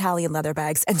 luxurious Italian leather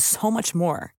bags, and so much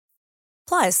more.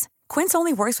 Plus, Quince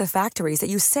only works with factories that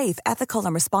use safe, ethical,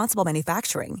 and responsible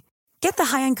manufacturing. Get the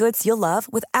high-end goods you'll love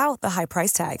without the high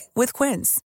price tag with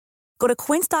Quince. Go to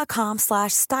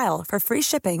quince.com/style for free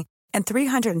shipping and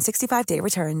 365-day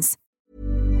returns.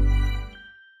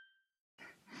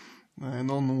 Nej,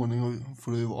 någon ordning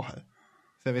får det ju vara här.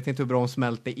 Så jag vet inte hur bra de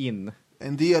smälte in.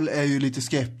 En del är ju lite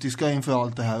skeptiska inför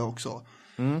allt det här också.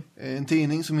 En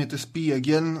tidning som heter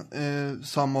Spegeln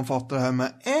sammanfattar det här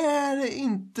med: är det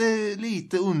inte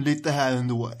lite underligt det här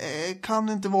ändå? Kan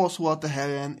det inte vara så att det här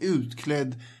är en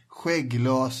utklädd,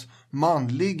 skägglös,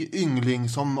 manlig yngling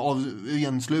som av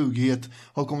ren slughet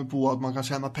har kommit på att man kan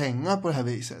tjäna pengar på det här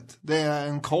viset? Det är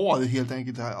en karl helt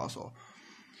enkelt här alltså.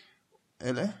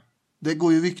 Eller? Det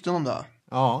går ju rykten om det.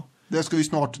 Ja. Det ska vi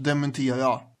snart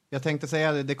dementera. Jag tänkte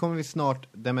säga det kommer vi snart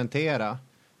dementera.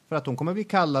 För att hon kommer bli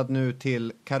kallad nu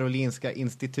till Karolinska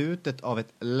institutet av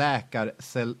ett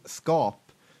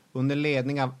läkarsällskap under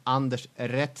ledning av Anders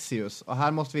Retzius. Och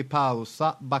här måste vi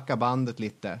backa bandet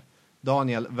lite.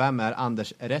 Daniel, vem är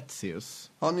Anders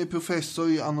Retzius? Han är professor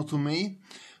i anatomi.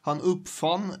 Han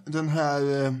uppfann den här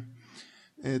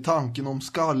tanken om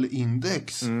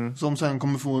skallindex som sen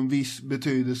kommer få en viss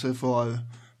betydelse för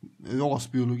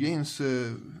rasbiologins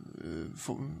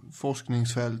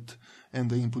forskningsfält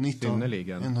ända in på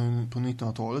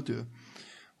 1900-talet ju.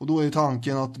 Och då är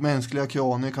tanken att mänskliga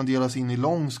kranier kan delas in i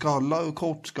långskallar och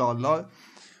kortskallar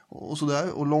och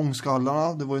sådär. Och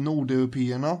långskallarna, det var ju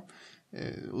nordeuropeerna.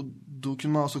 Och då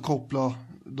kunde man alltså koppla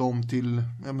dem till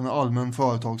allmän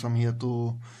företagsamhet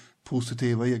och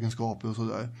positiva egenskaper och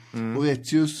sådär. Och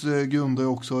Retzius grundade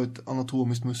också ett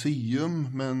anatomiskt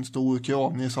museum med en stor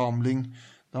kraniesamling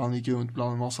där han gick runt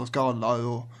bland en massa skallar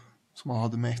och, som han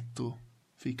hade mätt och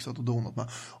fixat och donat med.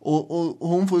 Och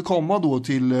hon får ju komma då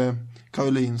till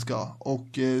Karolinska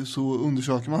och så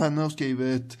undersöker man henne och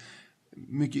skriver ett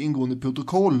mycket ingående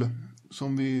protokoll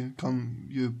som vi kan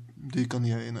ju dyka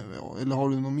ner i nu. Eller har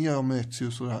du något mer om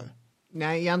Retzius och det här?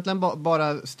 Nej, egentligen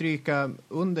bara stryka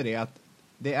under det att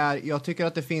jag tycker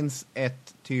att det finns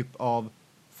ett typ av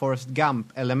Forrest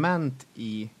Gump-element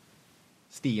i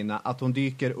Stina, att hon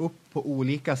dyker upp på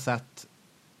olika sätt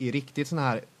i riktigt såna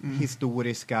här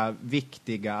historiska,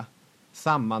 viktiga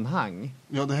sammanhang.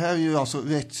 Ja, det här är ju alltså,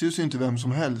 Retzius är inte vem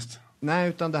som helst. Nej,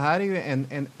 utan det här är ju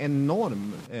en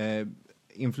enorm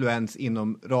influens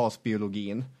inom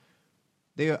rasbiologin.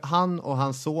 Det är ju han och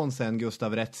hans son sen,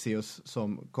 Gustav Retzius,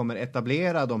 som kommer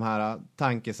etablera de här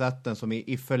tankesätten som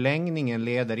i förlängningen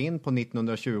leder in på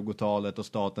 1920-talet och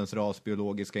Statens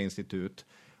rasbiologiska institut.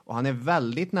 Och han är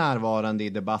väldigt närvarande i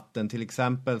debatten. Till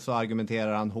exempel så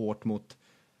argumenterar han hårt mot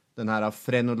den här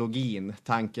frenologin,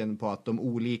 tanken på att de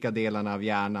olika delarna av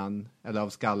hjärnan eller av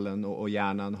skallen och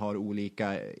hjärnan har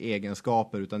olika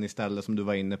egenskaper, utan istället, som du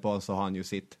var inne på, så har han ju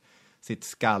sitt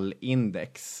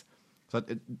skallindex. Så att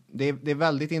det är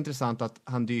väldigt intressant att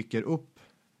han dyker upp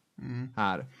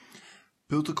här.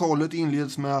 Protokollet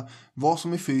inleds med: vad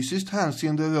som i fysiskt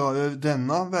hänseende rör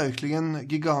denna verkligen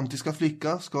gigantiska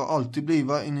flicka ska alltid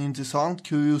bliva en intressant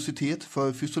kuriositet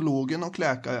för fysiologen och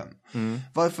läkaren.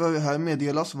 Varför här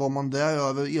meddelas vad man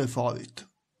däröver erfarit.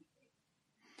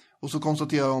 Och så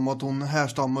konstaterar de att hon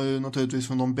härstammar ju naturligtvis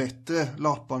från de bättre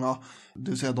lapparna,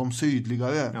 det vill säga de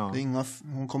sydligare. Ja.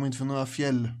 Hon kommer inte från några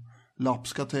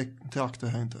fjälllappska trakter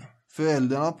här inte.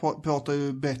 Föräldrarna pratar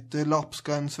ju bättre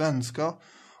lappska än svenska.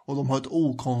 Och de har ett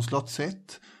okonstlat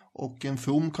sätt och en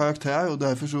from karaktär, och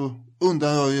därför så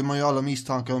undanröjer man ju alla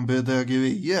misstankar om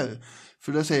bedrägerier.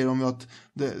 För det säger de ju att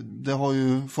det har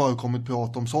ju förekommit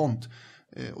prat om sånt.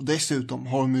 Och dessutom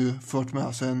har de ju fört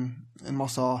med sig en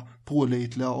massa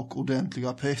pålitliga och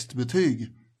ordentliga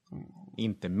prästbetyg.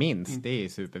 Inte minst, det är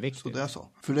superviktigt. Så det är så.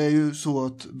 För det är ju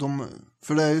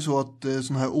så att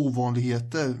såna här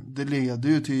ovanligheter, det leder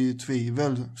ju till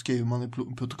tvivel, skriver man i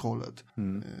protokollet.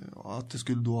 Att det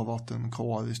skulle då ha varit en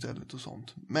karl istället och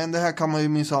sånt. Men det här kan man ju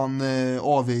minsann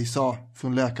avvisa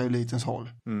från läkarelitens håll.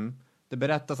 Det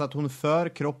berättas att hon för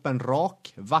kroppen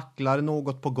rak, vacklar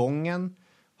något på gången,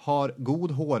 har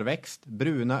god hårväxt,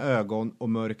 bruna ögon och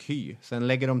mörk hy. Sen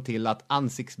lägger de till att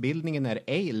ansiktsbildningen är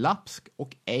ej lapsk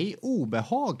och ej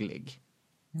obehaglig.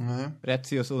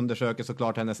 Retzius undersöker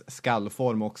såklart hennes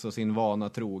skallform också, sin vana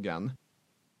trogen.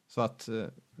 Så att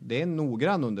det är en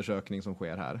noggrann undersökning som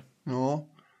sker här. Ja,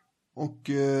 och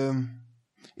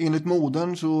enligt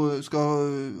modern så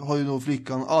har ju då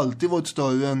flickan alltid varit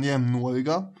större än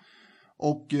jämnåriga.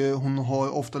 Och hon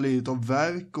har ofta lidit av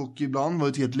värk och ibland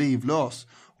varit helt livlös.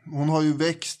 Hon har ju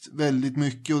växt väldigt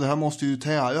mycket och det här måste ju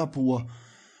tära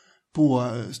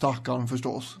på stackaren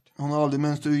förstås. Hon har aldrig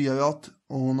menstruerat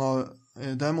och hon har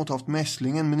däremot haft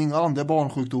mässlingen, men inga andra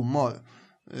barnsjukdomar.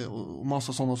 Och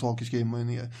massa sådana saker skriver man ju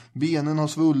ner. Benen har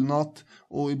svullnat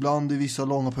och ibland i vissa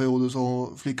långa perioder så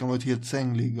har flickan varit helt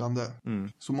sängliggande.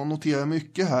 Så man noterar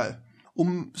mycket här. Och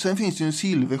sen finns det ju en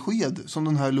silversked som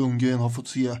den här Lundgren har fått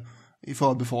se i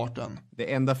förbifarten.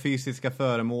 Det enda fysiska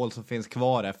föremål som finns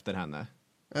kvar efter henne.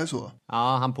 Är det så?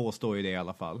 Ja, han påstår ju det i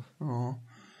alla fall. Ja.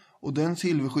 Och den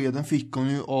silverskeden fick hon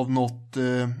ju av något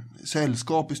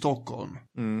sällskap i Stockholm.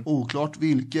 Oklart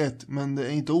vilket, men det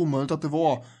är inte omöjligt att det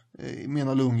var,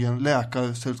 menar Lundgren,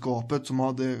 läkarsällskapet som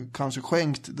hade kanske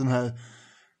skänkt den här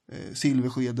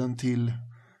silverskeden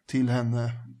till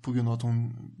henne på grund av att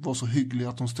hon var så hygglig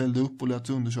att hon ställde upp och lät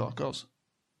undersöka oss.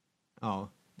 Ja,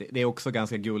 det är också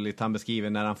ganska gulligt. Han beskriver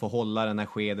när han får hålla den här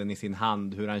skeden i sin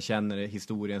hand, hur han känner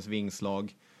historiens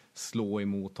vingslag slå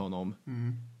emot honom.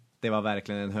 Det var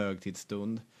verkligen en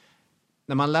högtidsstund.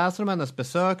 När man läser om hennes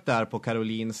besök där på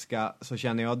Karolinska så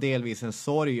känner jag delvis en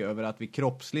sorg över att vi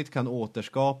kroppsligt kan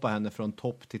återskapa henne från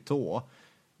topp till tå.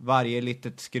 Varje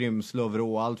litet skrymsle och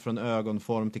vrå, allt från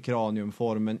ögonform till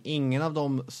kraniumform, men ingen av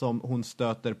dem som hon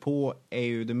stöter på är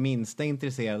ju det minsta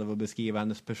intresserad av att beskriva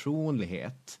hennes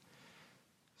personlighet.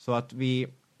 Så att vi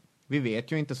Vi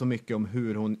vet ju inte så mycket om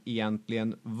hur hon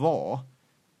egentligen var.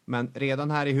 Men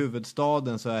redan här i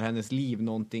huvudstaden så är hennes liv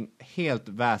någonting helt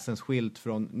väsensskilt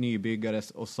från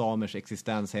nybyggares och samers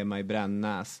existens hemma i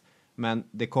Brännäs. Men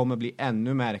det kommer bli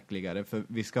ännu märkligare, för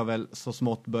vi ska väl så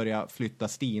smått börja flytta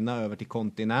Stina över till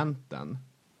kontinenten.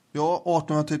 Ja,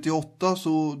 1838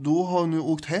 så då har hon ju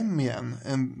åkt hem igen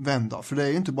en vända. För det är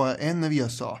ju inte bara en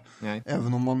resa. Nej.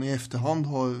 Även om man i efterhand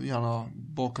har gärna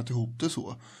bakat ihop det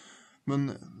så.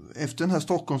 Men efter den här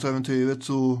Stockholmsäventyret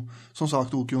så som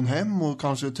sagt åker hon hem och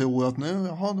kanske tror att nu,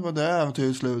 jaha, det var det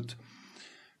äventyret slut.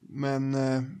 Men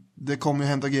det kommer ju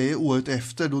hända grejer året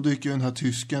efter. Då dyker ju den här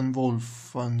tysken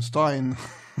Wolfenstein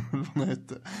vad han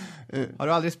heter. Har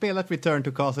du aldrig spelat Return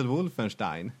to Castle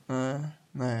Wolfenstein?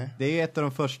 Nej. Det är ett av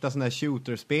de första sådana här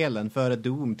shooterspelen före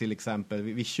Doom till exempel.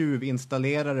 Vi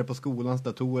tjuvinstallerade det på skolans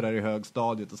datorer i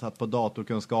högstadiet och satt på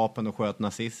datorkunskapen och sköt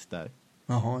nazister.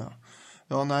 Jaha, ja.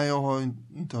 Ja, nej, jag har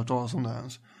inte hört talas om det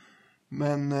ens.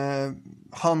 Men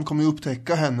han kommer ju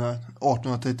upptäcka henne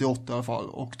 1838 i alla fall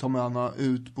och ta med henne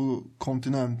ut på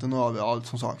kontinenten och överallt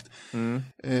som sagt.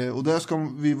 Och det ska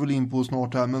vi väl in på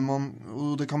snart här, men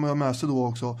och det kan man ha med sig då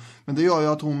också. Men det gör ju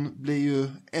att hon blir ju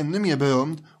ännu mer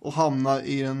berömd och hamnar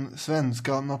i den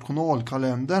svenska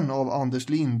nationalkalendern av Anders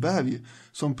Lindberg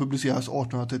som publiceras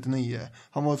 1839.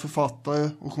 Han var författare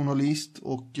och journalist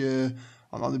och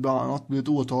han hade bland annat blivit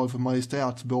åtalad för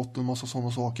majestätsbrott och en massa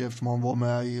sådana saker eftersom han var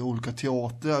med i olika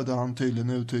teatrar där han tydligen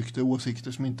uttryckte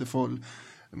åsikter som inte föll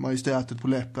majestätet på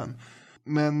läppen.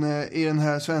 Men i den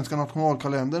här svenska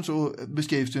nationalkalendern så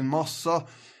beskrivs det en massa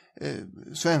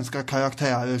svenska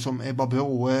karaktärer som Ebba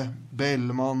Brahe,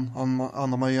 Bellman,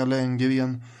 Anna Maria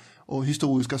Lenngren och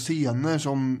historiska scener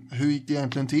som hur gick det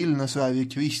egentligen till när Sverige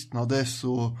kristnades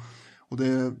och det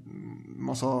är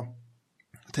massa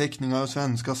teckningar av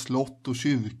svenska slott och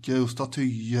kyrkor och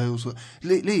statyer och så.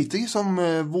 Lite som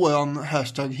våran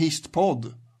hashtag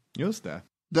histpodd. Just det.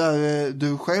 Där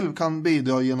du själv kan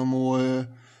bidra genom att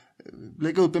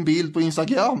lägga upp en bild på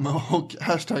Instagram och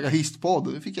hashtagga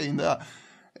histpodd. Det fick jag in där.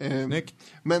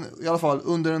 Men i alla fall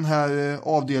under den här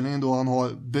avdelningen då han har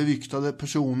beryktade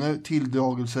personer,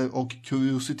 tilldragelser och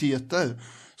kuriositeter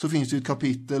så finns det ett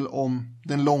kapitel om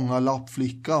den långa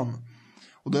lappflickan.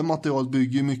 Och det materialet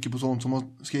bygger mycket på sånt som har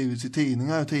skrivits i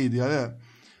tidningar tidigare.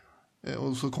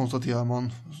 Och så konstaterar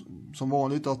man som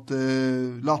vanligt att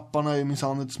lapparna är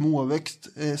minsann ett småväxt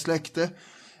släkte.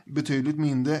 Betydligt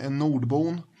mindre än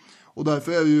nordbon. Och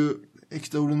därför är det ju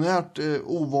extraordinärt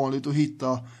ovanligt att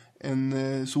hitta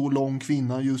en så lång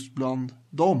kvinna just bland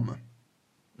dem.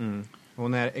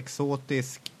 Hon är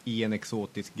exotisk i en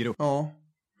exotisk grupp. Ja,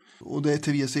 och det är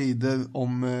 3 sidor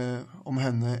om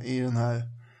henne i den här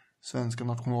svenska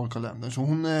nationalkalendern. Så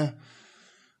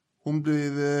hon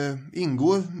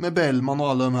ingår med Bellman och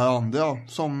alla de här andra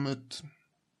som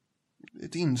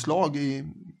ett inslag i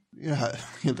det här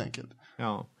helt enkelt.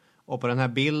 Ja, och på den här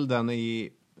bilden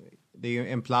det är ju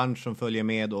en plansch som följer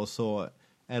med då, så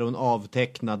är hon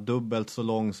avtecknad dubbelt så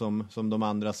lång som de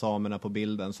andra samerna på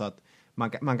bilden, så att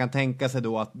man kan tänka sig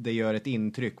då att det gör ett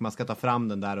intryck. Man ska ta fram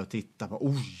den där och titta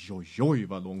på oj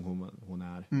vad lång hon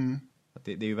är. Att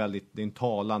det är ju det är en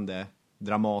talande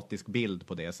dramatisk bild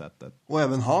på det sättet. Och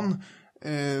även han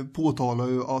påtalar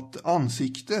ju att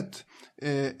ansiktet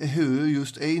hur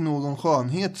just ej någon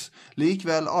skönhet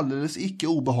likväl alldeles icke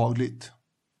obehagligt.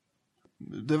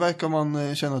 Det verkar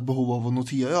man känna ett behov av att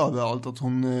notera överallt att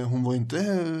hon var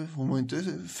inte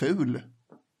ful.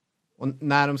 Och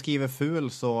när de skriver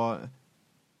ful så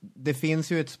det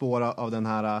finns ju ett spår av den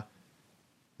här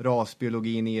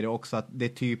rasbiologin i det också, att det är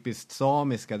typiskt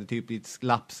samiska, det är typiskt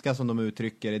lapska som de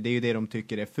uttrycker det är ju det de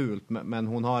tycker är fult, men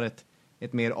hon har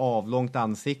ett mer avlångt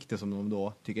ansikte som de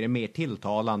då tycker är mer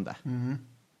tilltalande.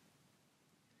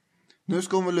 Nu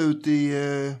ska hon väl ut i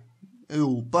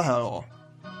Europa här då.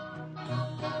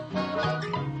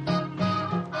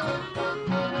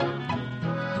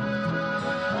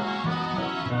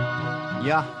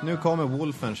 Ja, nu kommer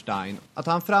Wolfenstein. Att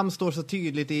han framstår så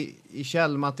tydligt i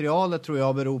källmaterialet tror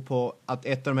jag beror på att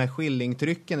ett av de här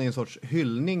skillingtrycken är en sorts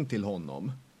hyllning till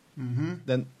honom.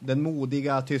 Den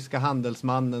modiga tyska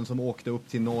handelsmannen som åkte upp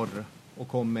till norr och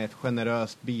kom med ett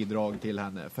generöst bidrag till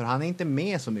henne. För han är inte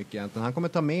med så mycket egentligen. Han kommer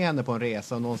ta med henne på en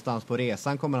resa och någonstans på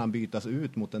resan kommer han bytas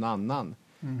ut mot en annan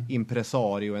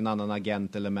impresario, en annan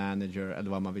agent eller manager eller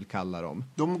vad man vill kalla dem.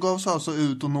 De gav sig alltså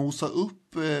ut och nosa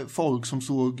upp folk som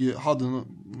hade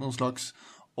någon slags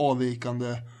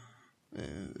avvikande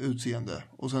utseende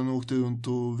och sen åkte runt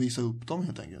och visade upp dem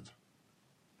helt enkelt.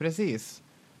 Precis.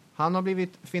 Han har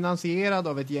blivit finansierad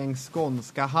av ett gäng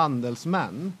skånska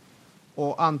handelsmän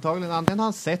och antagligen har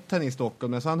han sett henne i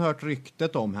Stockholm, men så har han hört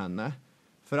ryktet om henne.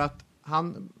 För att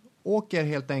han åker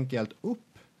helt enkelt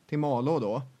upp till Malå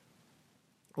då.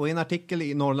 Och i en artikel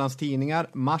i Norrlands tidningar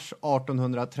mars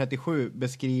 1837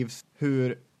 beskrivs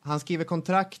hur han skriver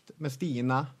kontrakt med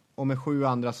Stina och med 7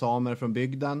 andra samer från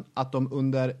bygden att de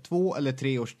under 2 eller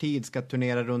 3 års tid ska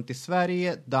turnera runt i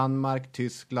Sverige, Danmark,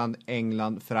 Tyskland,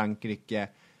 England, Frankrike,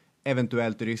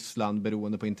 eventuellt Ryssland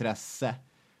beroende på intresse.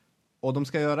 Och de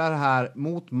ska göra det här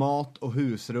mot mat och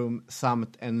husrum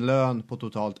samt en lön på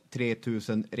totalt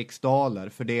 3000 riksdaler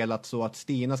fördelat så att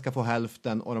Stina ska få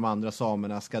hälften och de andra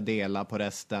samerna ska dela på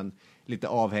resten lite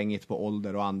avhängigt på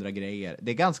ålder och andra grejer.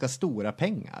 Det är ganska stora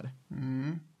pengar.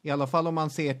 I alla fall om man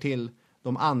ser till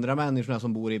de andra människorna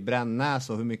som bor i Brännäs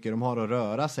och hur mycket de har att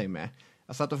röra sig med.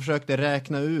 Jag satt och försökte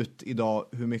räkna ut idag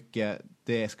hur mycket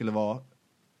det skulle vara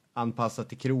anpassat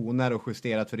till kronor och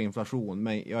justerat för inflation.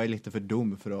 Men jag är lite för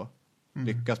dum för att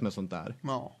lyckas med sånt där.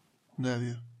 Ja, det är det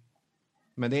ju.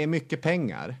 Men det är mycket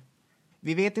pengar.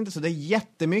 Vi vet inte så det är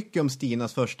jättemycket om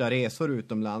Stinas första resor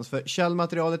utomlands. För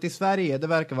källmaterialet i Sverige, det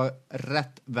verkar vara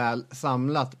rätt väl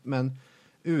samlat. Men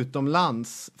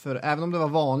utomlands, för även om det var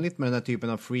vanligt med den här typen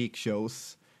av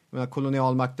freakshows.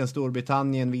 Kolonialmakten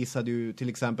Storbritannien visade ju till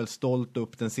exempel stolt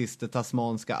upp den sista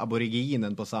tasmanska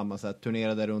aboriginen på samma sätt.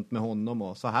 Turnerade runt med honom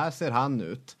och så här ser han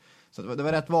ut. Så det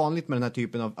var rätt vanligt med den här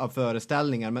typen av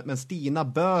föreställningar. Men Stina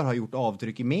bör ha gjort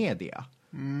avtryck i media.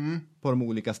 På de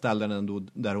olika ställena ändå,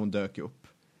 där hon dök upp.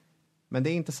 Men det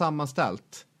är inte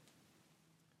sammanställt.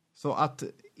 Så att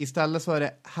istället så är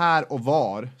det här och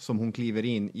var som hon kliver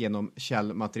in genom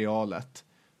källmaterialet.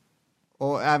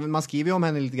 Och även, man skriver ju om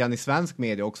henne lite grann i svensk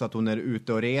media också att hon är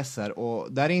ute och reser.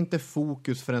 Och där är inte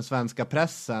fokus för den svenska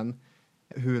pressen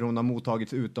hur hon har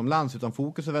mottagits utomlands, utan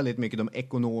fokus är väldigt mycket de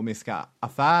ekonomiska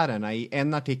affärerna. I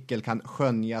en artikel kan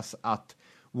skönjas att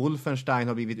Wolfenstein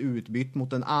har blivit utbytt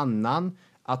mot en annan,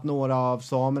 att några av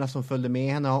samerna som följde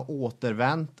med henne har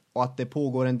återvänt och att det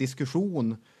pågår en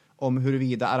diskussion om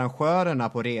huruvida arrangörerna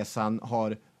på resan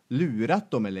har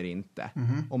lurat dem eller inte.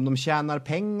 Om de tjänar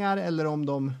pengar eller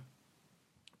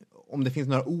om det finns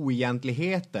några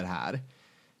oegentligheter här.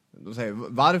 De säger,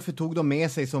 varför tog de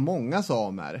med sig så många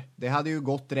samer? Det hade ju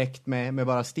gått direkt med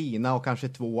bara Stina och kanske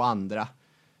 2 andra.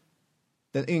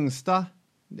 Den yngsta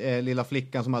lilla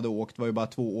flickan som hade åkt var ju bara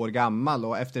 2 år gammal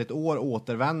och efter ett år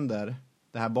återvänder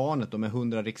det här barnet då med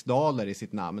 100 riksdaler i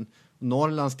sitt namn.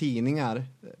 Norrlands tidningar,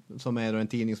 som är då en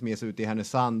tidning som ges ut i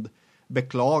Härnösand,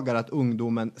 beklagar att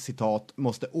ungdomen, citat,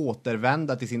 måste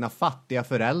återvända till sina fattiga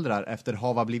föräldrar efter att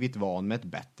ha blivit van med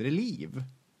ett bättre liv.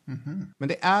 Men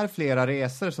det är flera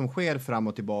resor som sker fram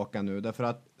och tillbaka nu därför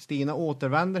att Stina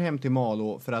återvänder hem till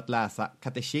Malå för att läsa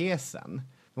katekesen.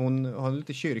 Hon har en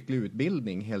lite kyrklig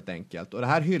utbildning helt enkelt och det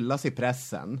här hyllas i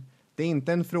pressen. Det är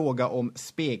inte en fråga om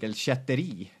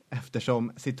spegelkätteri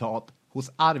eftersom, citat,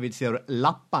 hos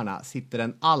Arvidsjaur-lapparna sitter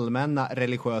den allmänna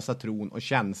religiösa tron och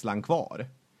känslan kvar.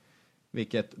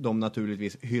 Vilket de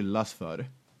naturligtvis hyllas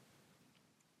för.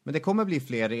 Men det kommer bli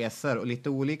fler resor och lite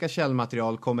olika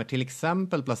källmaterial kommer till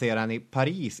exempel placera henne i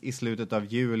Paris i slutet av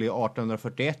juli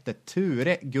 1841 där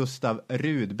Ture Gustav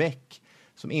Rudbeck,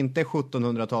 som inte är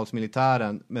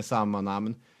 1700-talsmilitären med samma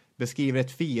namn, beskriver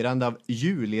ett firande av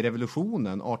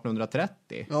julirevolutionen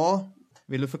 1830. Ja.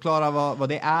 Vill du förklara vad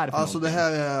det är för alltså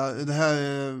någonting? Det här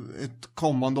är ett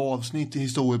kommande avsnitt i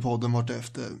historiepodden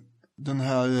vartefter. Den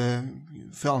här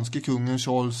franske kungen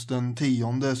Charles den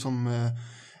 10:e som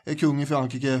är kung i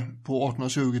Frankrike på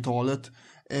 1820-talet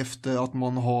efter att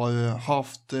man har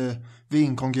haft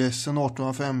Wienkongressen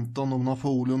 1815 och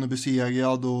Napoleon är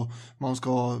besegrad och man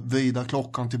ska vrida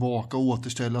klockan tillbaka och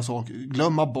återställa saker.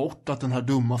 Glömma bort att den här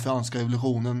dumma franska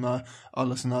revolutionen med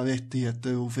alla sina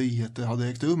rättigheter och friheter hade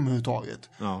ägt rum överhuvudtaget.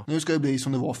 Ja. Nu ska det bli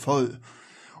som det var förr.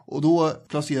 Och då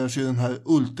placeras ju den här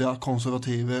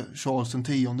ultrakonservative Charles den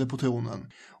 10:e på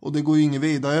tronen. Och det går ju inget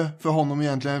vidare för honom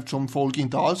egentligen eftersom folk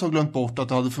inte alls har glömt bort att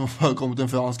det hade förekommit en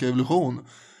fransk revolution.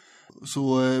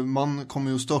 Så man kommer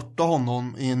ju att störta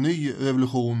honom i en ny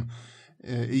revolution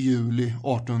i juli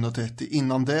 1830.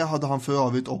 Innan det hade han för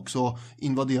övrigt också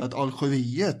invaderat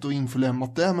Algeriet och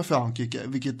införlämmat det med Frankrike.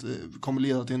 Vilket kommer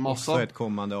leda till en massa... Också ett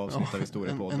kommande avsnitt av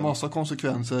historiepodden. En massa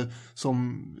konsekvenser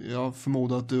som jag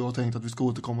förmodar att du har tänkt att vi ska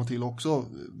återkomma till också.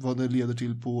 Vad det leder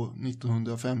till på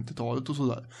 1950-talet och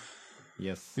sådär.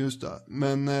 Yes. Just det.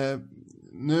 Men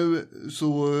nu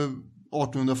så...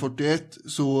 1841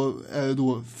 så är det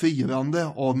då firande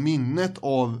av minnet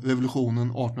av revolutionen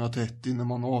 1830 när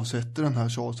man avsätter den här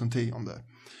Charles den 10:e.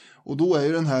 Och då är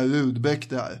ju den här Rudbeck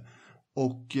där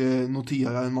och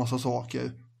noterar en massa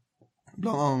saker.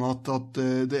 Bland annat att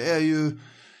det är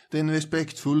en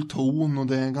respektfull ton och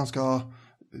det är en ganska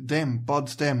dämpad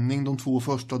stämning de 2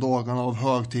 första dagarna av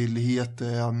högtidlighet,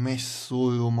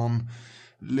 mässor och man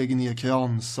lägger ner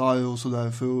kransar och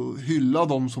sådär för att hylla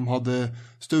de som hade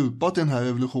stupat i den här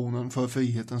revolutionen för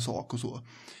frihetens sak och så.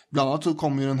 Bland annat så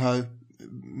kom ju den här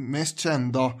mest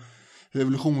kända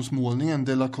revolutionsmålningen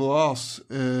Delacroix,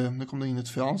 det kom det in ett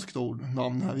franskt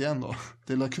namn här igen då,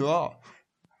 Delacroix.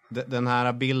 Den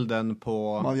här bilden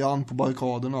på Marianne på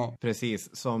barrikaderna.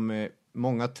 Precis, som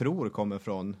många tror kommer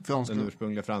från den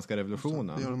ursprungliga franska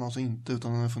revolutionen. Det gör den alltså inte,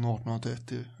 utan den är från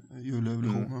 1830,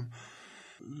 julrevolutionen.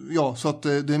 Ja, så att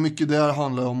det är mycket där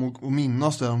handlar om att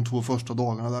minnas där de 2 första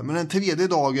dagarna där. Men den 3:e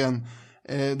dagen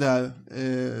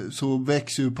så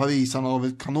väcks ju parisarna av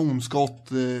ett kanonskott,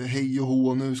 hej och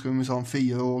hå, nu ska vi minsann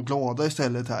fira och glada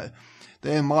istället här.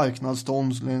 Det är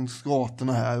marknadsstånd längs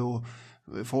gatorna här och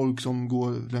folk som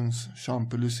går längs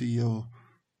Champs-Élysées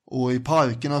och i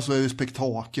parkerna så är det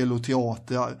spektakel och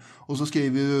teatrar. Och så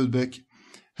skriver Rudbeck: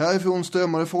 härifrån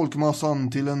strömmade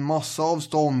folkmassan till en massa av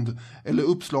stånd eller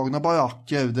uppslagna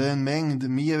baracker där en mängd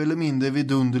mer eller mindre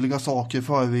vidunderliga saker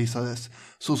förevisades,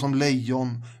 såsom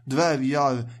lejon,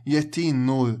 dvärgar,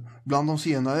 gettinnor, bland de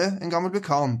senare en gammal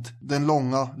bekant, den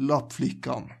långa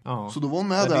lappflickan. Ja. Så då var hon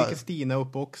med där. Där Stina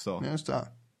upp också. Just det.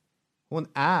 Hon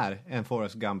är en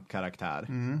Forrest Gump-karaktär.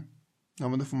 Ja,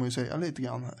 men det får man ju säga lite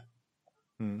grann här.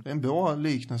 Det är en bra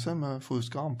liknelse med Forrest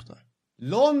Gump där.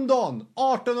 London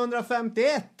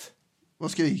 1851.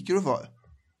 Vad skriker du för?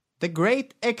 The Great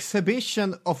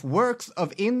Exhibition of Works of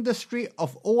Industry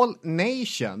of All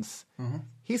Nations.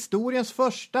 Historiens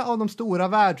första av de stora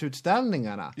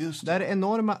världsutställningarna. Där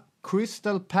enorma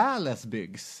Crystal Palace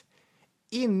byggs.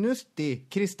 Inuti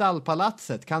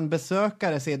Kristallpalatset kan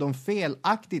besökare se de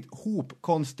felaktigt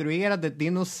hopkonstruerade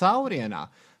dinosaurierna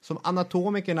som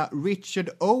anatomikerna Richard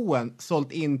Owen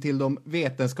sålt in till de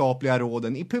vetenskapliga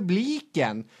råden. I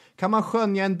publiken kan man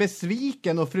skönja en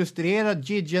besviken och frustrerad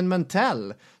Gidgen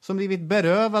Mantell som blivit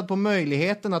berövad på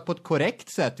möjligheten att på ett korrekt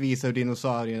sätt visa hur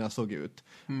dinosaurierna såg ut.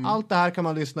 Allt det här kan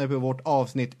man lyssna på vårt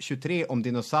avsnitt 23 om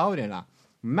dinosaurierna.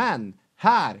 Men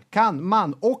här kan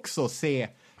man också se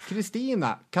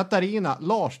Kristina Katarina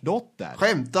Larsdotter.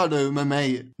 Skämtar du med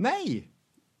mig? Nej!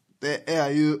 Det är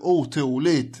ju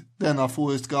otroligt, denna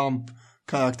Forrest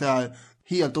Gump-karaktär.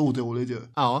 Helt otroligt ju.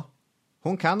 Ja,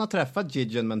 hon kan ha träffat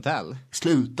Gidgen Mantell.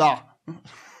 Sluta!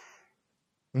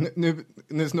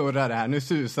 Nu snurrar det här, nu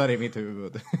susar det i mitt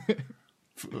huvud.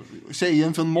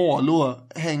 Tjejen från Malå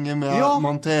hänger med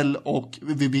Mantell och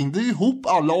vi binder ihop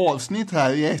alla avsnitt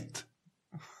här i ett.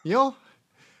 Ja,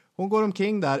 hon går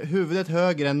omkring där, huvudet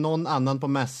högre än någon annan på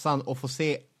mässan och får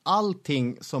se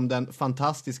allting som den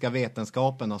fantastiska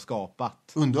vetenskapen har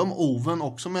skapat. Undrar om Oven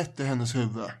också mätte hennes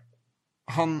huvud.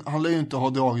 Han lär ju inte ha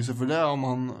dragit sig för det om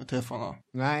han träffar henne.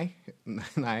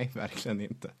 Nej, verkligen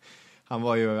inte. Han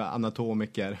var ju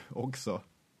anatomiker också.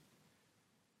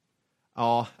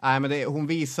 Ja, men hon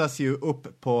visas ju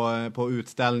upp på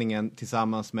utställningen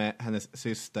tillsammans med hennes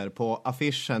syster. På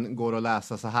affischen går att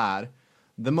läsa så här: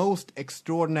 The most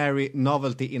extraordinary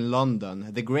novelty in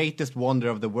London, the greatest wonder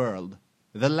of the world.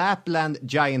 The Lapland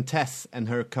giantess and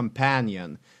her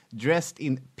companion, dressed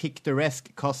in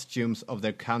picturesque costumes of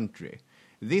their country.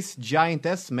 This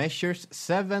giantess measures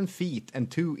 7 feet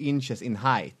and 2 inches in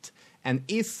height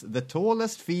and is the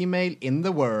tallest female in the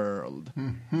world.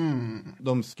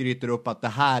 De skryter upp att det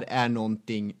här är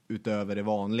någonting utöver det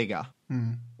vanliga.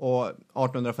 Och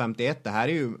 1851, det här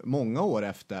är ju många år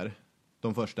efter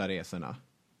de första resorna.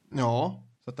 Ja.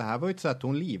 Så att det här var ju ett sätt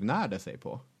hon livnärde sig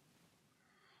på.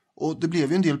 Och det blev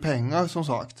ju en del pengar som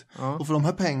sagt. Ja. Och för de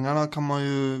här pengarna kan man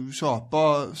ju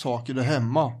köpa saker där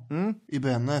hemma i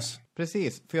Bennes.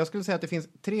 Precis, för jag skulle säga att det finns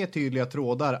 3 tydliga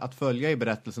trådar att följa i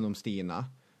berättelsen om Stina.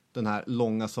 Den här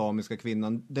långa samiska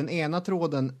kvinnan. Den ena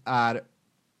tråden är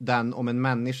den om en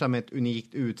människa med ett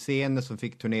unikt utseende som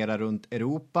fick turnera runt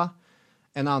Europa.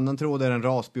 En annan tråd är den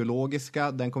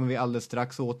rasbiologiska. Den kommer vi alldeles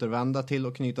strax återvända till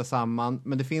och knyta samman.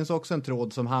 Men det finns också en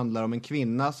tråd som handlar om en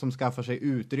kvinna som skaffar sig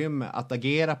utrymme att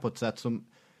agera på ett sätt som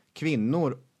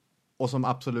kvinnor och som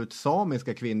absolut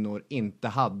samiska kvinnor inte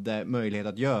hade möjlighet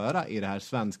att göra i det här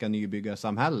svenska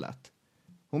nybyggarsamhället.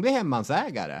 Hon blir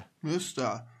hemmansägare. Just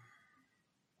det.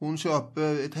 Hon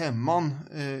köper ett hemman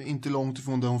inte långt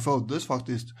ifrån där hon föddes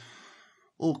faktiskt.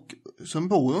 Och sen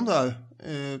bor hon där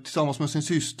tillsammans med sin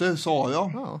syster Sara.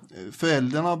 Ja.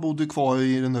 Föräldrarna bodde kvar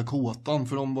i den där kåtan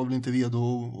för de var väl inte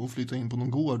redo att flytta in på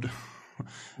någon gård.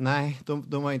 Nej,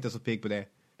 de var inte så pigg på det.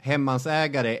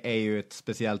 Hemmansägare är ju ett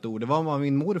speciellt ord. Det var vad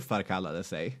min morfar kallade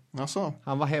sig. Alltså.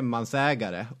 Han var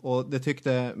hemmansägare och det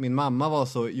tyckte min mamma var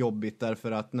så jobbigt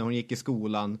därför att när hon gick i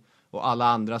skolan och alla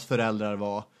andras föräldrar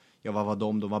var, vad var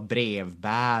de? De var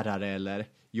brevbärare eller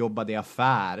jobbade i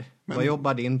affär. Vad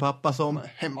jobbar din pappa som?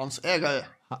 Hemmansägare.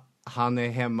 Han är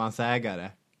hemmansägare.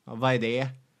 Ja, vad är det?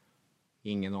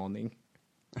 Ingen aning.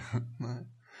 Nej.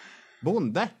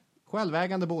 Bonde.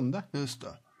 Självägande bonde. Just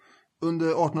det.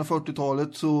 Under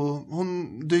 1840-talet så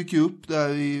hon dyker upp där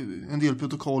i en del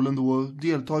protokollen då.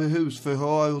 Deltar i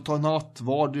husförhör och tar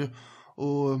nattvard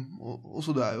och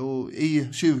sådär. Och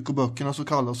i kyrkoböckerna så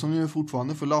kallas hon ju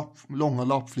fortfarande för långa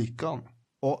lappflickan.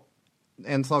 Och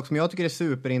en sak som jag tycker är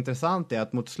superintressant är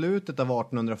att mot slutet av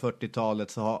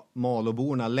 1840-talet så har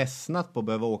Malåborna ledsnat på att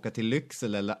behöva åka till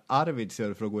Lycksele eller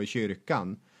Arvidsjaur för att gå i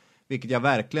kyrkan. Vilket jag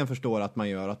verkligen förstår att man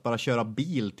gör. Att bara köra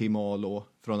bil till Malå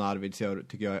från Arvidsjaur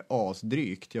tycker jag är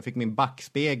asdrygt. Jag fick min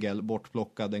backspegel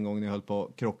bortplockad en gång när jag höll på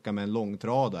att krocka med en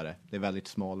långtradare. Det är väldigt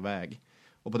smal väg.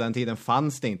 Och på den tiden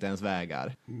fanns det inte ens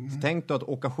vägar. Så tänk då att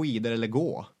åka skidor eller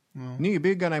gå.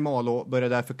 Nybyggarna i Malå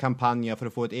började därför kampanja för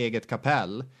att få ett eget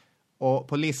kapell. Och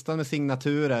på listan med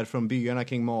signaturer från byarna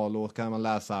kring Malå kan man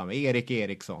läsa Erik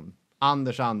Eriksson,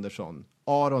 Anders Andersson,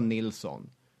 Aron Nilsson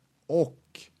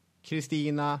och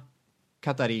Kristina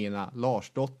Katarina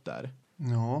Larsdotter.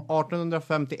 Ja.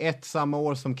 1851, samma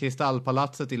år som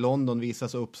Kristallpalatset i London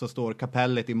visas upp, så står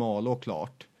kapellet i Malå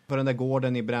klart. På den där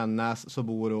gården i Brännäs så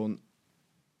bor hon.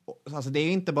 Alltså det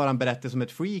är inte bara en berättelse om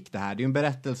ett freak det här. Det är en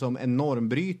berättelse om en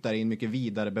normbrytare i en mycket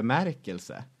vidare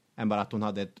bemärkelse än bara att hon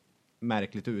hade ett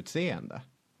märkligt utseende.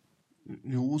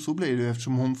 Jo, så blir det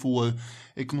eftersom hon får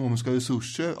ekonomiska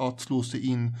resurser att slå sig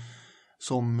in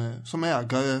som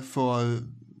ägare för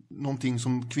någonting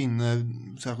som kvinnor,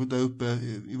 särskilt där uppe,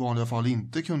 i vanliga fall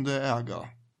inte kunde äga.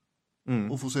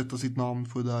 Och få sätta sitt namn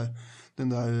på den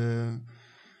där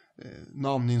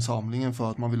namninsamlingen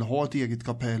för att man ville ha ett eget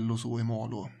kapell och så i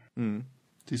Malå.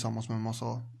 Tillsammans med en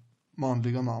massa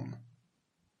manliga namn.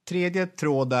 Tredje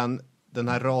tråden, den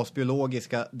här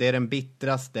rasbiologiska, det är den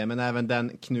bittraste, men även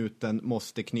den knuten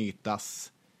måste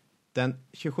knytas. Den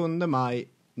 27 maj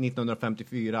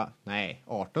 1854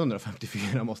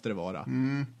 måste det vara.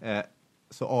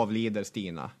 Så avlider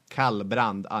Stina.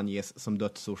 Kallbrand anges som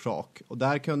dödsorsak. Och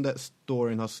där kunde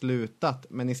storyn ha slutat.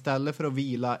 Men istället för att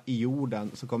vila i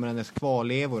jorden så kommer hennes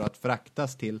kvarlevor att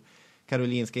fraktas till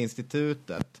Karolinska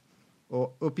institutet.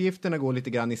 Och uppgifterna går lite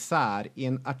grann isär. I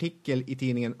en artikel i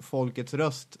tidningen Folkets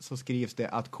röst så skrivs det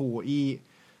att KI,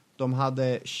 de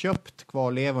hade köpt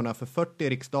kvarlevorna för 40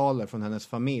 riksdaler från hennes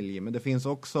familj. Men det finns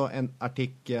också en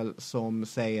artikel som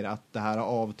säger att det här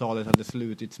avtalet hade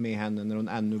slutits med henne när hon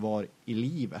ännu var i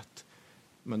livet.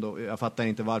 Men då, jag fattar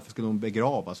inte varför skulle hon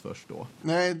begravas först då.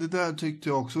 Nej, det där tyckte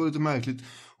jag också var lite märkligt.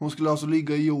 Hon skulle alltså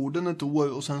ligga i jorden ett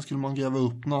år och sen skulle man gräva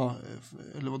upp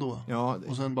eller vadå? Ja.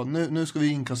 Och sen bara, nu ska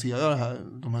vi inkassera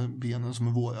de här benen som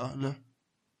är våra, eller?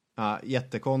 Ja,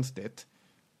 jättekonstigt.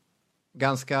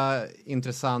 Ganska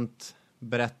intressant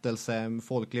berättelse,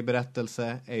 folklig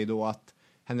berättelse är ju då att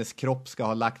hennes kropp ska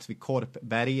ha lagts vid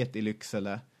Korpberget i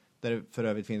Lycksele, där det för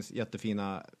övrigt finns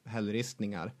jättefina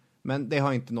hällristningar. Men det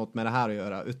har inte något med det här att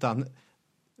göra, utan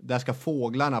där ska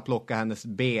fåglarna plocka hennes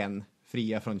ben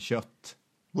fria från kött.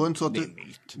 Var det inte så att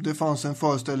det fanns en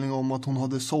föreställning om att hon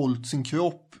hade sålt sin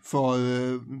kropp för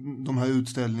de här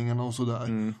utställningarna och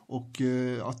sådär. Och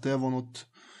att det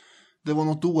var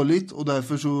något dåligt, och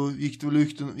därför så gick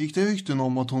det rykten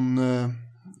om att hon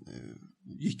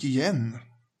gick igen.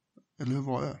 Eller hur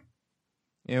var det?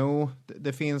 Jo,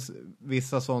 det finns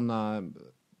vissa sådana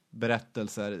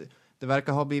berättelser. Det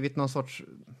verkar ha blivit någon sorts...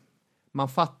 Man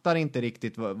fattar inte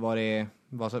riktigt vad det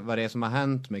är som har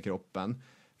hänt med kroppen.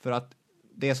 För att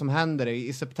det som händer är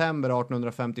i september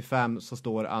 1855 så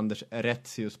står Anders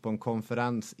Retzius på en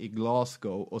konferens i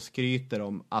Glasgow och skryter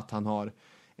om att han har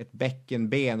ett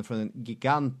bäckenben från en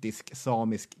gigantisk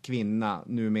samisk kvinna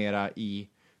numera i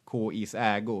KIs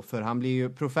ägo. För han blir ju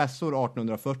professor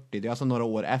 1840, det är alltså några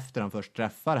år efter han först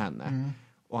träffar henne.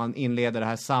 Och han inleder det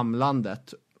här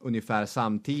samlandet ungefär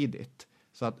samtidigt.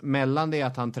 Så att mellan det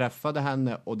att han träffade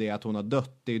henne och det att hon har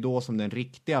dött, det är ju då som den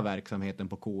riktiga verksamheten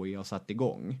på KI har satt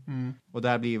igång. Och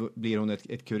där blir hon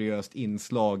ett kuriöst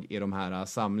inslag i de här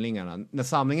samlingarna. När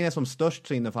samlingen är som störst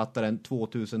så innefattar den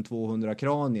 2200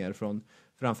 kranier från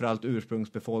framförallt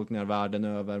ursprungsbefolkningar världen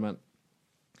över. Men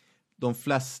de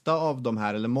flesta av de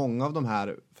här, eller många av de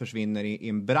här, försvinner i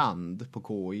en brand på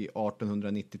KI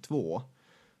 1892.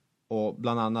 Och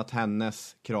bland annat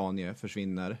hennes kranie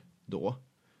försvinner då.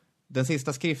 Den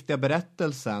sista skriftliga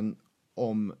berättelsen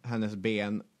om hennes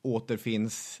ben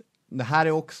återfinns. Det här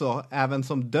är också, även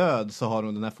som död så har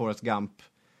hon den här Forrest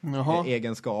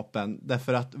Gump-egenskapen.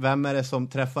 Därför att vem är det som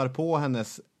träffar på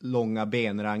hennes långa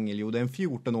benrangel? Jo, det är en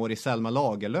 14-årig Selma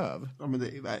Lagerlöf. Ja, men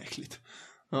det är verkligt.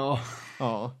 Ja.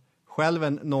 Själv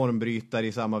en normbrytare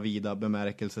i samma vida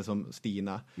bemärkelse som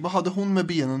Stina. Vad hade hon med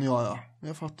benen att göra?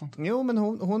 Jag fattar inte. Jo, men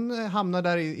hon hamnar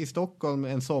där i Stockholm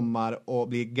en sommar och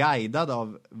blir guidad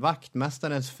av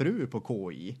vaktmästarens fru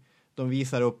på KI. De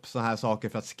visar upp så här saker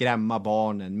för att skrämma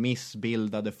barnen,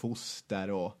 missbildade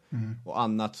foster och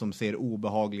annat som ser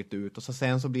obehagligt ut. Och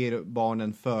sen så blir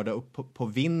barnen förda upp på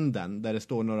vinden där det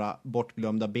står några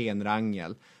bortglömda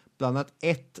benrangel. Bland annat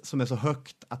ett som är så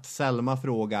högt att Selma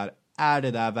frågar, är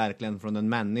det där verkligen från en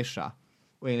människa?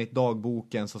 Och enligt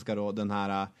dagboken så ska då den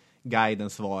här guiden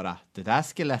svara, det där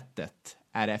skelettet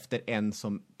är efter en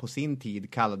som på sin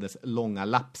tid kallades Långa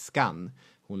Lapskan.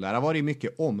 Hon lär ha varit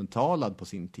mycket omtalad på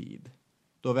sin tid.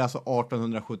 Då är vi alltså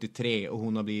 1873 och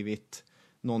hon har blivit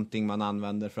någonting man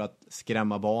använder för att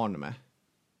skrämma barn med.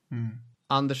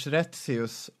 Anders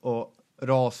Retzius och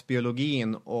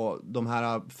rasbiologin och de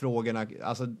här frågorna,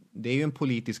 alltså det är ju en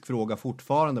politisk fråga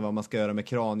fortfarande vad man ska göra med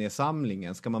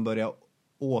kraniesamlingen. Ska man börja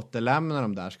återlämna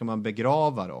dem där? Ska man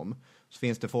begrava dem? Så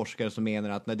finns det forskare som menar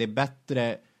att när det är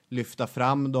bättre lyfta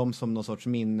fram dem som någon sorts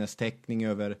minnesteckning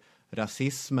över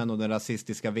rasismen och den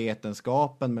rasistiska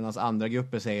vetenskapen, medan andra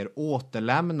grupper säger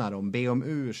återlämna dem, be om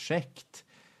ursäkt.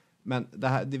 Men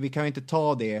vi kan ju inte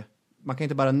ta det, man kan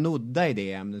inte bara nudda i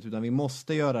det ämnet, utan vi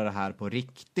måste göra det här på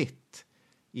riktigt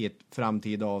i ett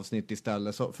framtida avsnitt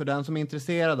istället. Så för den som är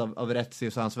intresserad av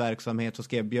Retzius och hans verksamhet så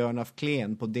skrev Björn af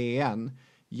Kleen på DN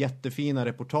jättefina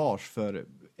reportage för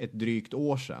ett drygt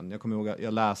år sedan. Jag kommer ihåg att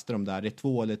jag läste dem där, det är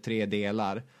 2 eller 3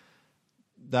 delar.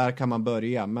 Där kan man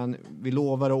börja, men vi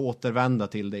lovar att återvända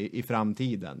till det i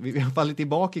framtiden. Vi har fallit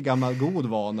tillbaka i gammal god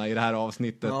vana i det här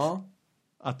avsnittet. Ja.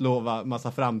 Att lova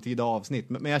massa framtida avsnitt.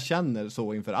 Men jag känner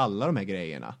så inför alla de här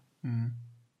grejerna.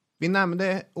 Vi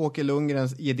nämnde Åke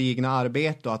Lundgrens gedigna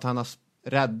arbete och att han har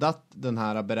räddat den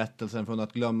här berättelsen från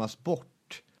att glömmas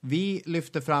bort. Vi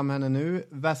lyfter fram henne nu.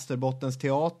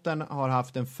 Västerbottensteatern har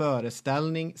haft en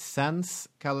föreställning, Sens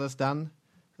kallades den,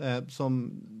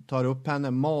 som tar upp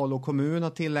henne. Malå kommun har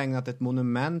tillägnat ett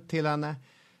monument till henne.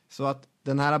 Så att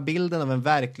den här bilden av en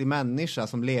verklig människa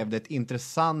som levde ett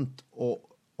intressant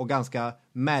och ganska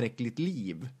märkligt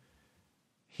liv.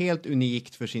 Helt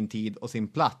unikt för sin tid och sin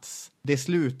plats. Det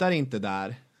slutar inte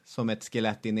där som ett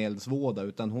skelett i en eldsvåda,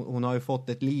 utan hon har ju fått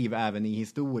ett liv även i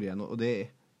historien. Och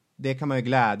det kan man ju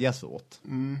glädjas åt.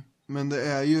 Men det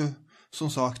är ju som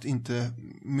sagt inte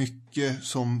mycket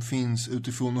som finns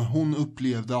utifrån hur hon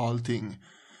upplevde allting.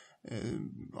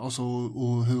 Alltså,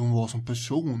 och hur hon var som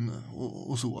person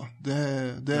och så.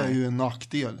 Det är ju en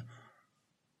nackdel.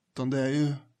 Utan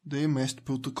det är mest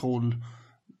protokoll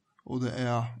och det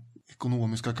är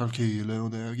ekonomiska kalkyler och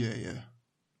det är grejer.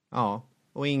 Ja,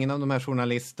 och ingen av de här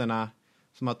journalisterna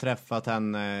som har träffat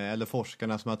henne eller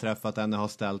forskarna som har träffat henne har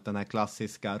ställt den här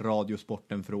klassiska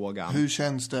radiosporten-frågan. Hur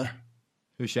känns det?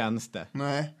 Hur känns det?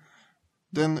 Nej,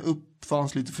 den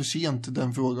uppfanns lite för sent,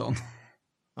 den frågan.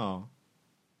 Ja.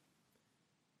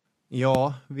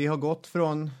 Ja, vi har gått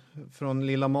från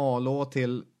Lilla Malå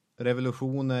till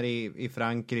revolutioner i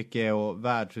Frankrike och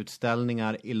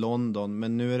världsutställningar i London.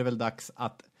 Men nu är det väl dags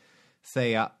att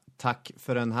säga tack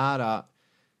för den här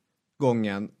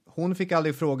gången. Hon fick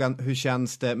aldrig frågan hur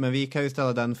känns det, men vi kan ju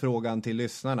ställa den frågan till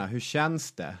lyssnarna. Hur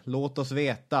känns det? Låt oss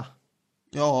veta.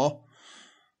 Ja,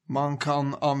 man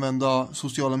kan använda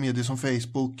sociala medier som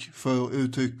Facebook för att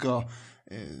uttrycka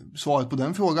svaret på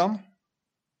den frågan.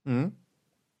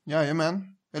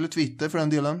 Jajamän, eller Twitter för den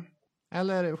delen.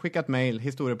 Eller skicka ett mejl,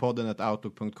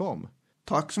 historiepodden@outlook.com.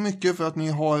 Tack så mycket för att ni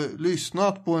har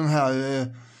lyssnat på den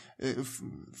här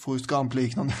Forrest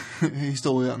Gump-liknande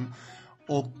historien.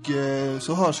 Och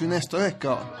så hörs vi nästa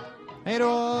vecka. Hej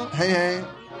då! Hej hej!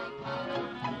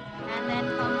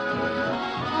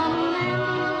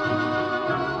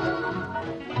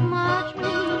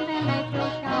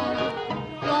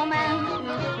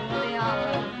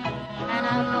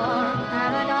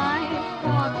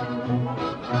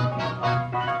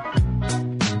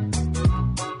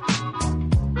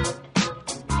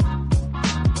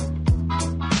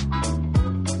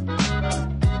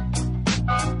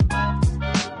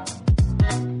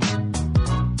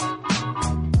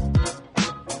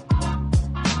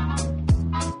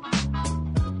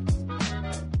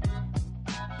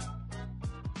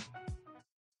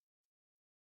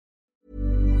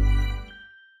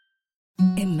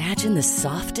 Imagine the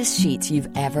softest sheets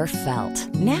you've ever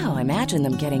felt. Now imagine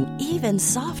them getting even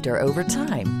softer over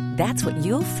time. That's what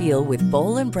you'll feel with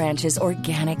Boll & Branch's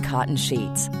organic cotton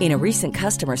sheets. In a recent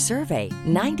customer survey,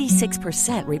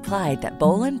 96% replied that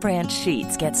Boll & Branch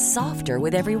sheets get softer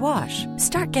with every wash.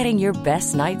 Start getting your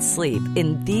best night's sleep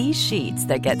in these sheets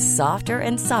that get softer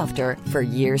and softer for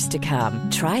years to come.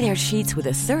 Try their sheets with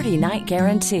a 30-night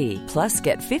guarantee. Plus,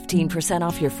 get 15%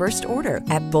 off your first order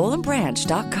at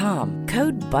bollandbranch.com.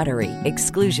 Code BUTTERY.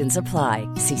 Exclusions apply.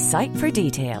 See site for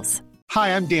details.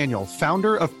 Hi, I'm Daniel,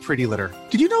 founder of Pretty Litter.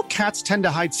 Did you know cats tend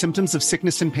to hide symptoms of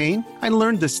sickness and pain? I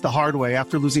learned this the hard way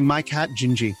after losing my cat,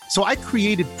 Gingy. So I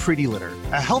created Pretty Litter,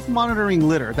 a health monitoring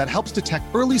litter that helps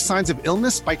detect early signs of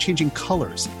illness by changing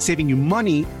colors, saving you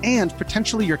money and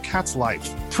potentially your cat's life.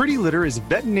 Pretty Litter is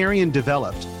veterinarian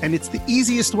developed, and it's the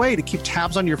easiest way to keep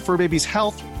tabs on your fur baby's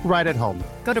health right at home.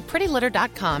 Go to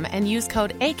prettylitter.com and use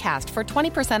code ACAST for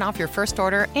 20% off your first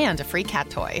order and a free cat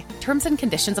toy. Terms and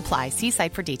conditions apply. See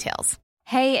site for details.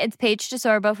 Hey, it's Paige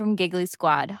DeSorbo from Giggly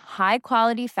Squad. High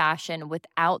quality fashion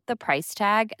without the price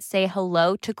tag. Say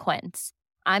hello to Quince.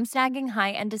 I'm snagging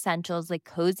high-end essentials like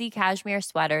cozy cashmere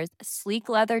sweaters, sleek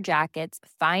leather jackets,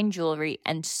 fine jewelry,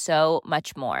 and so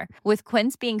much more. With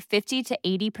Quince being 50 to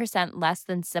 80% less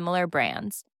than similar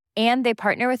brands. And they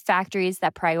partner with factories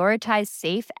that prioritize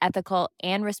safe, ethical,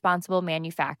 and responsible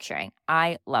manufacturing.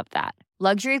 I love that.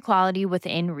 Luxury quality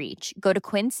within reach. Go to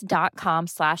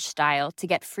quince.com/style to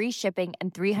get free shipping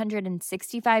and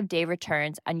 365-day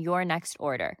returns on your next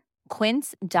order.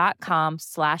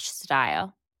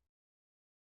 Quince.com/style.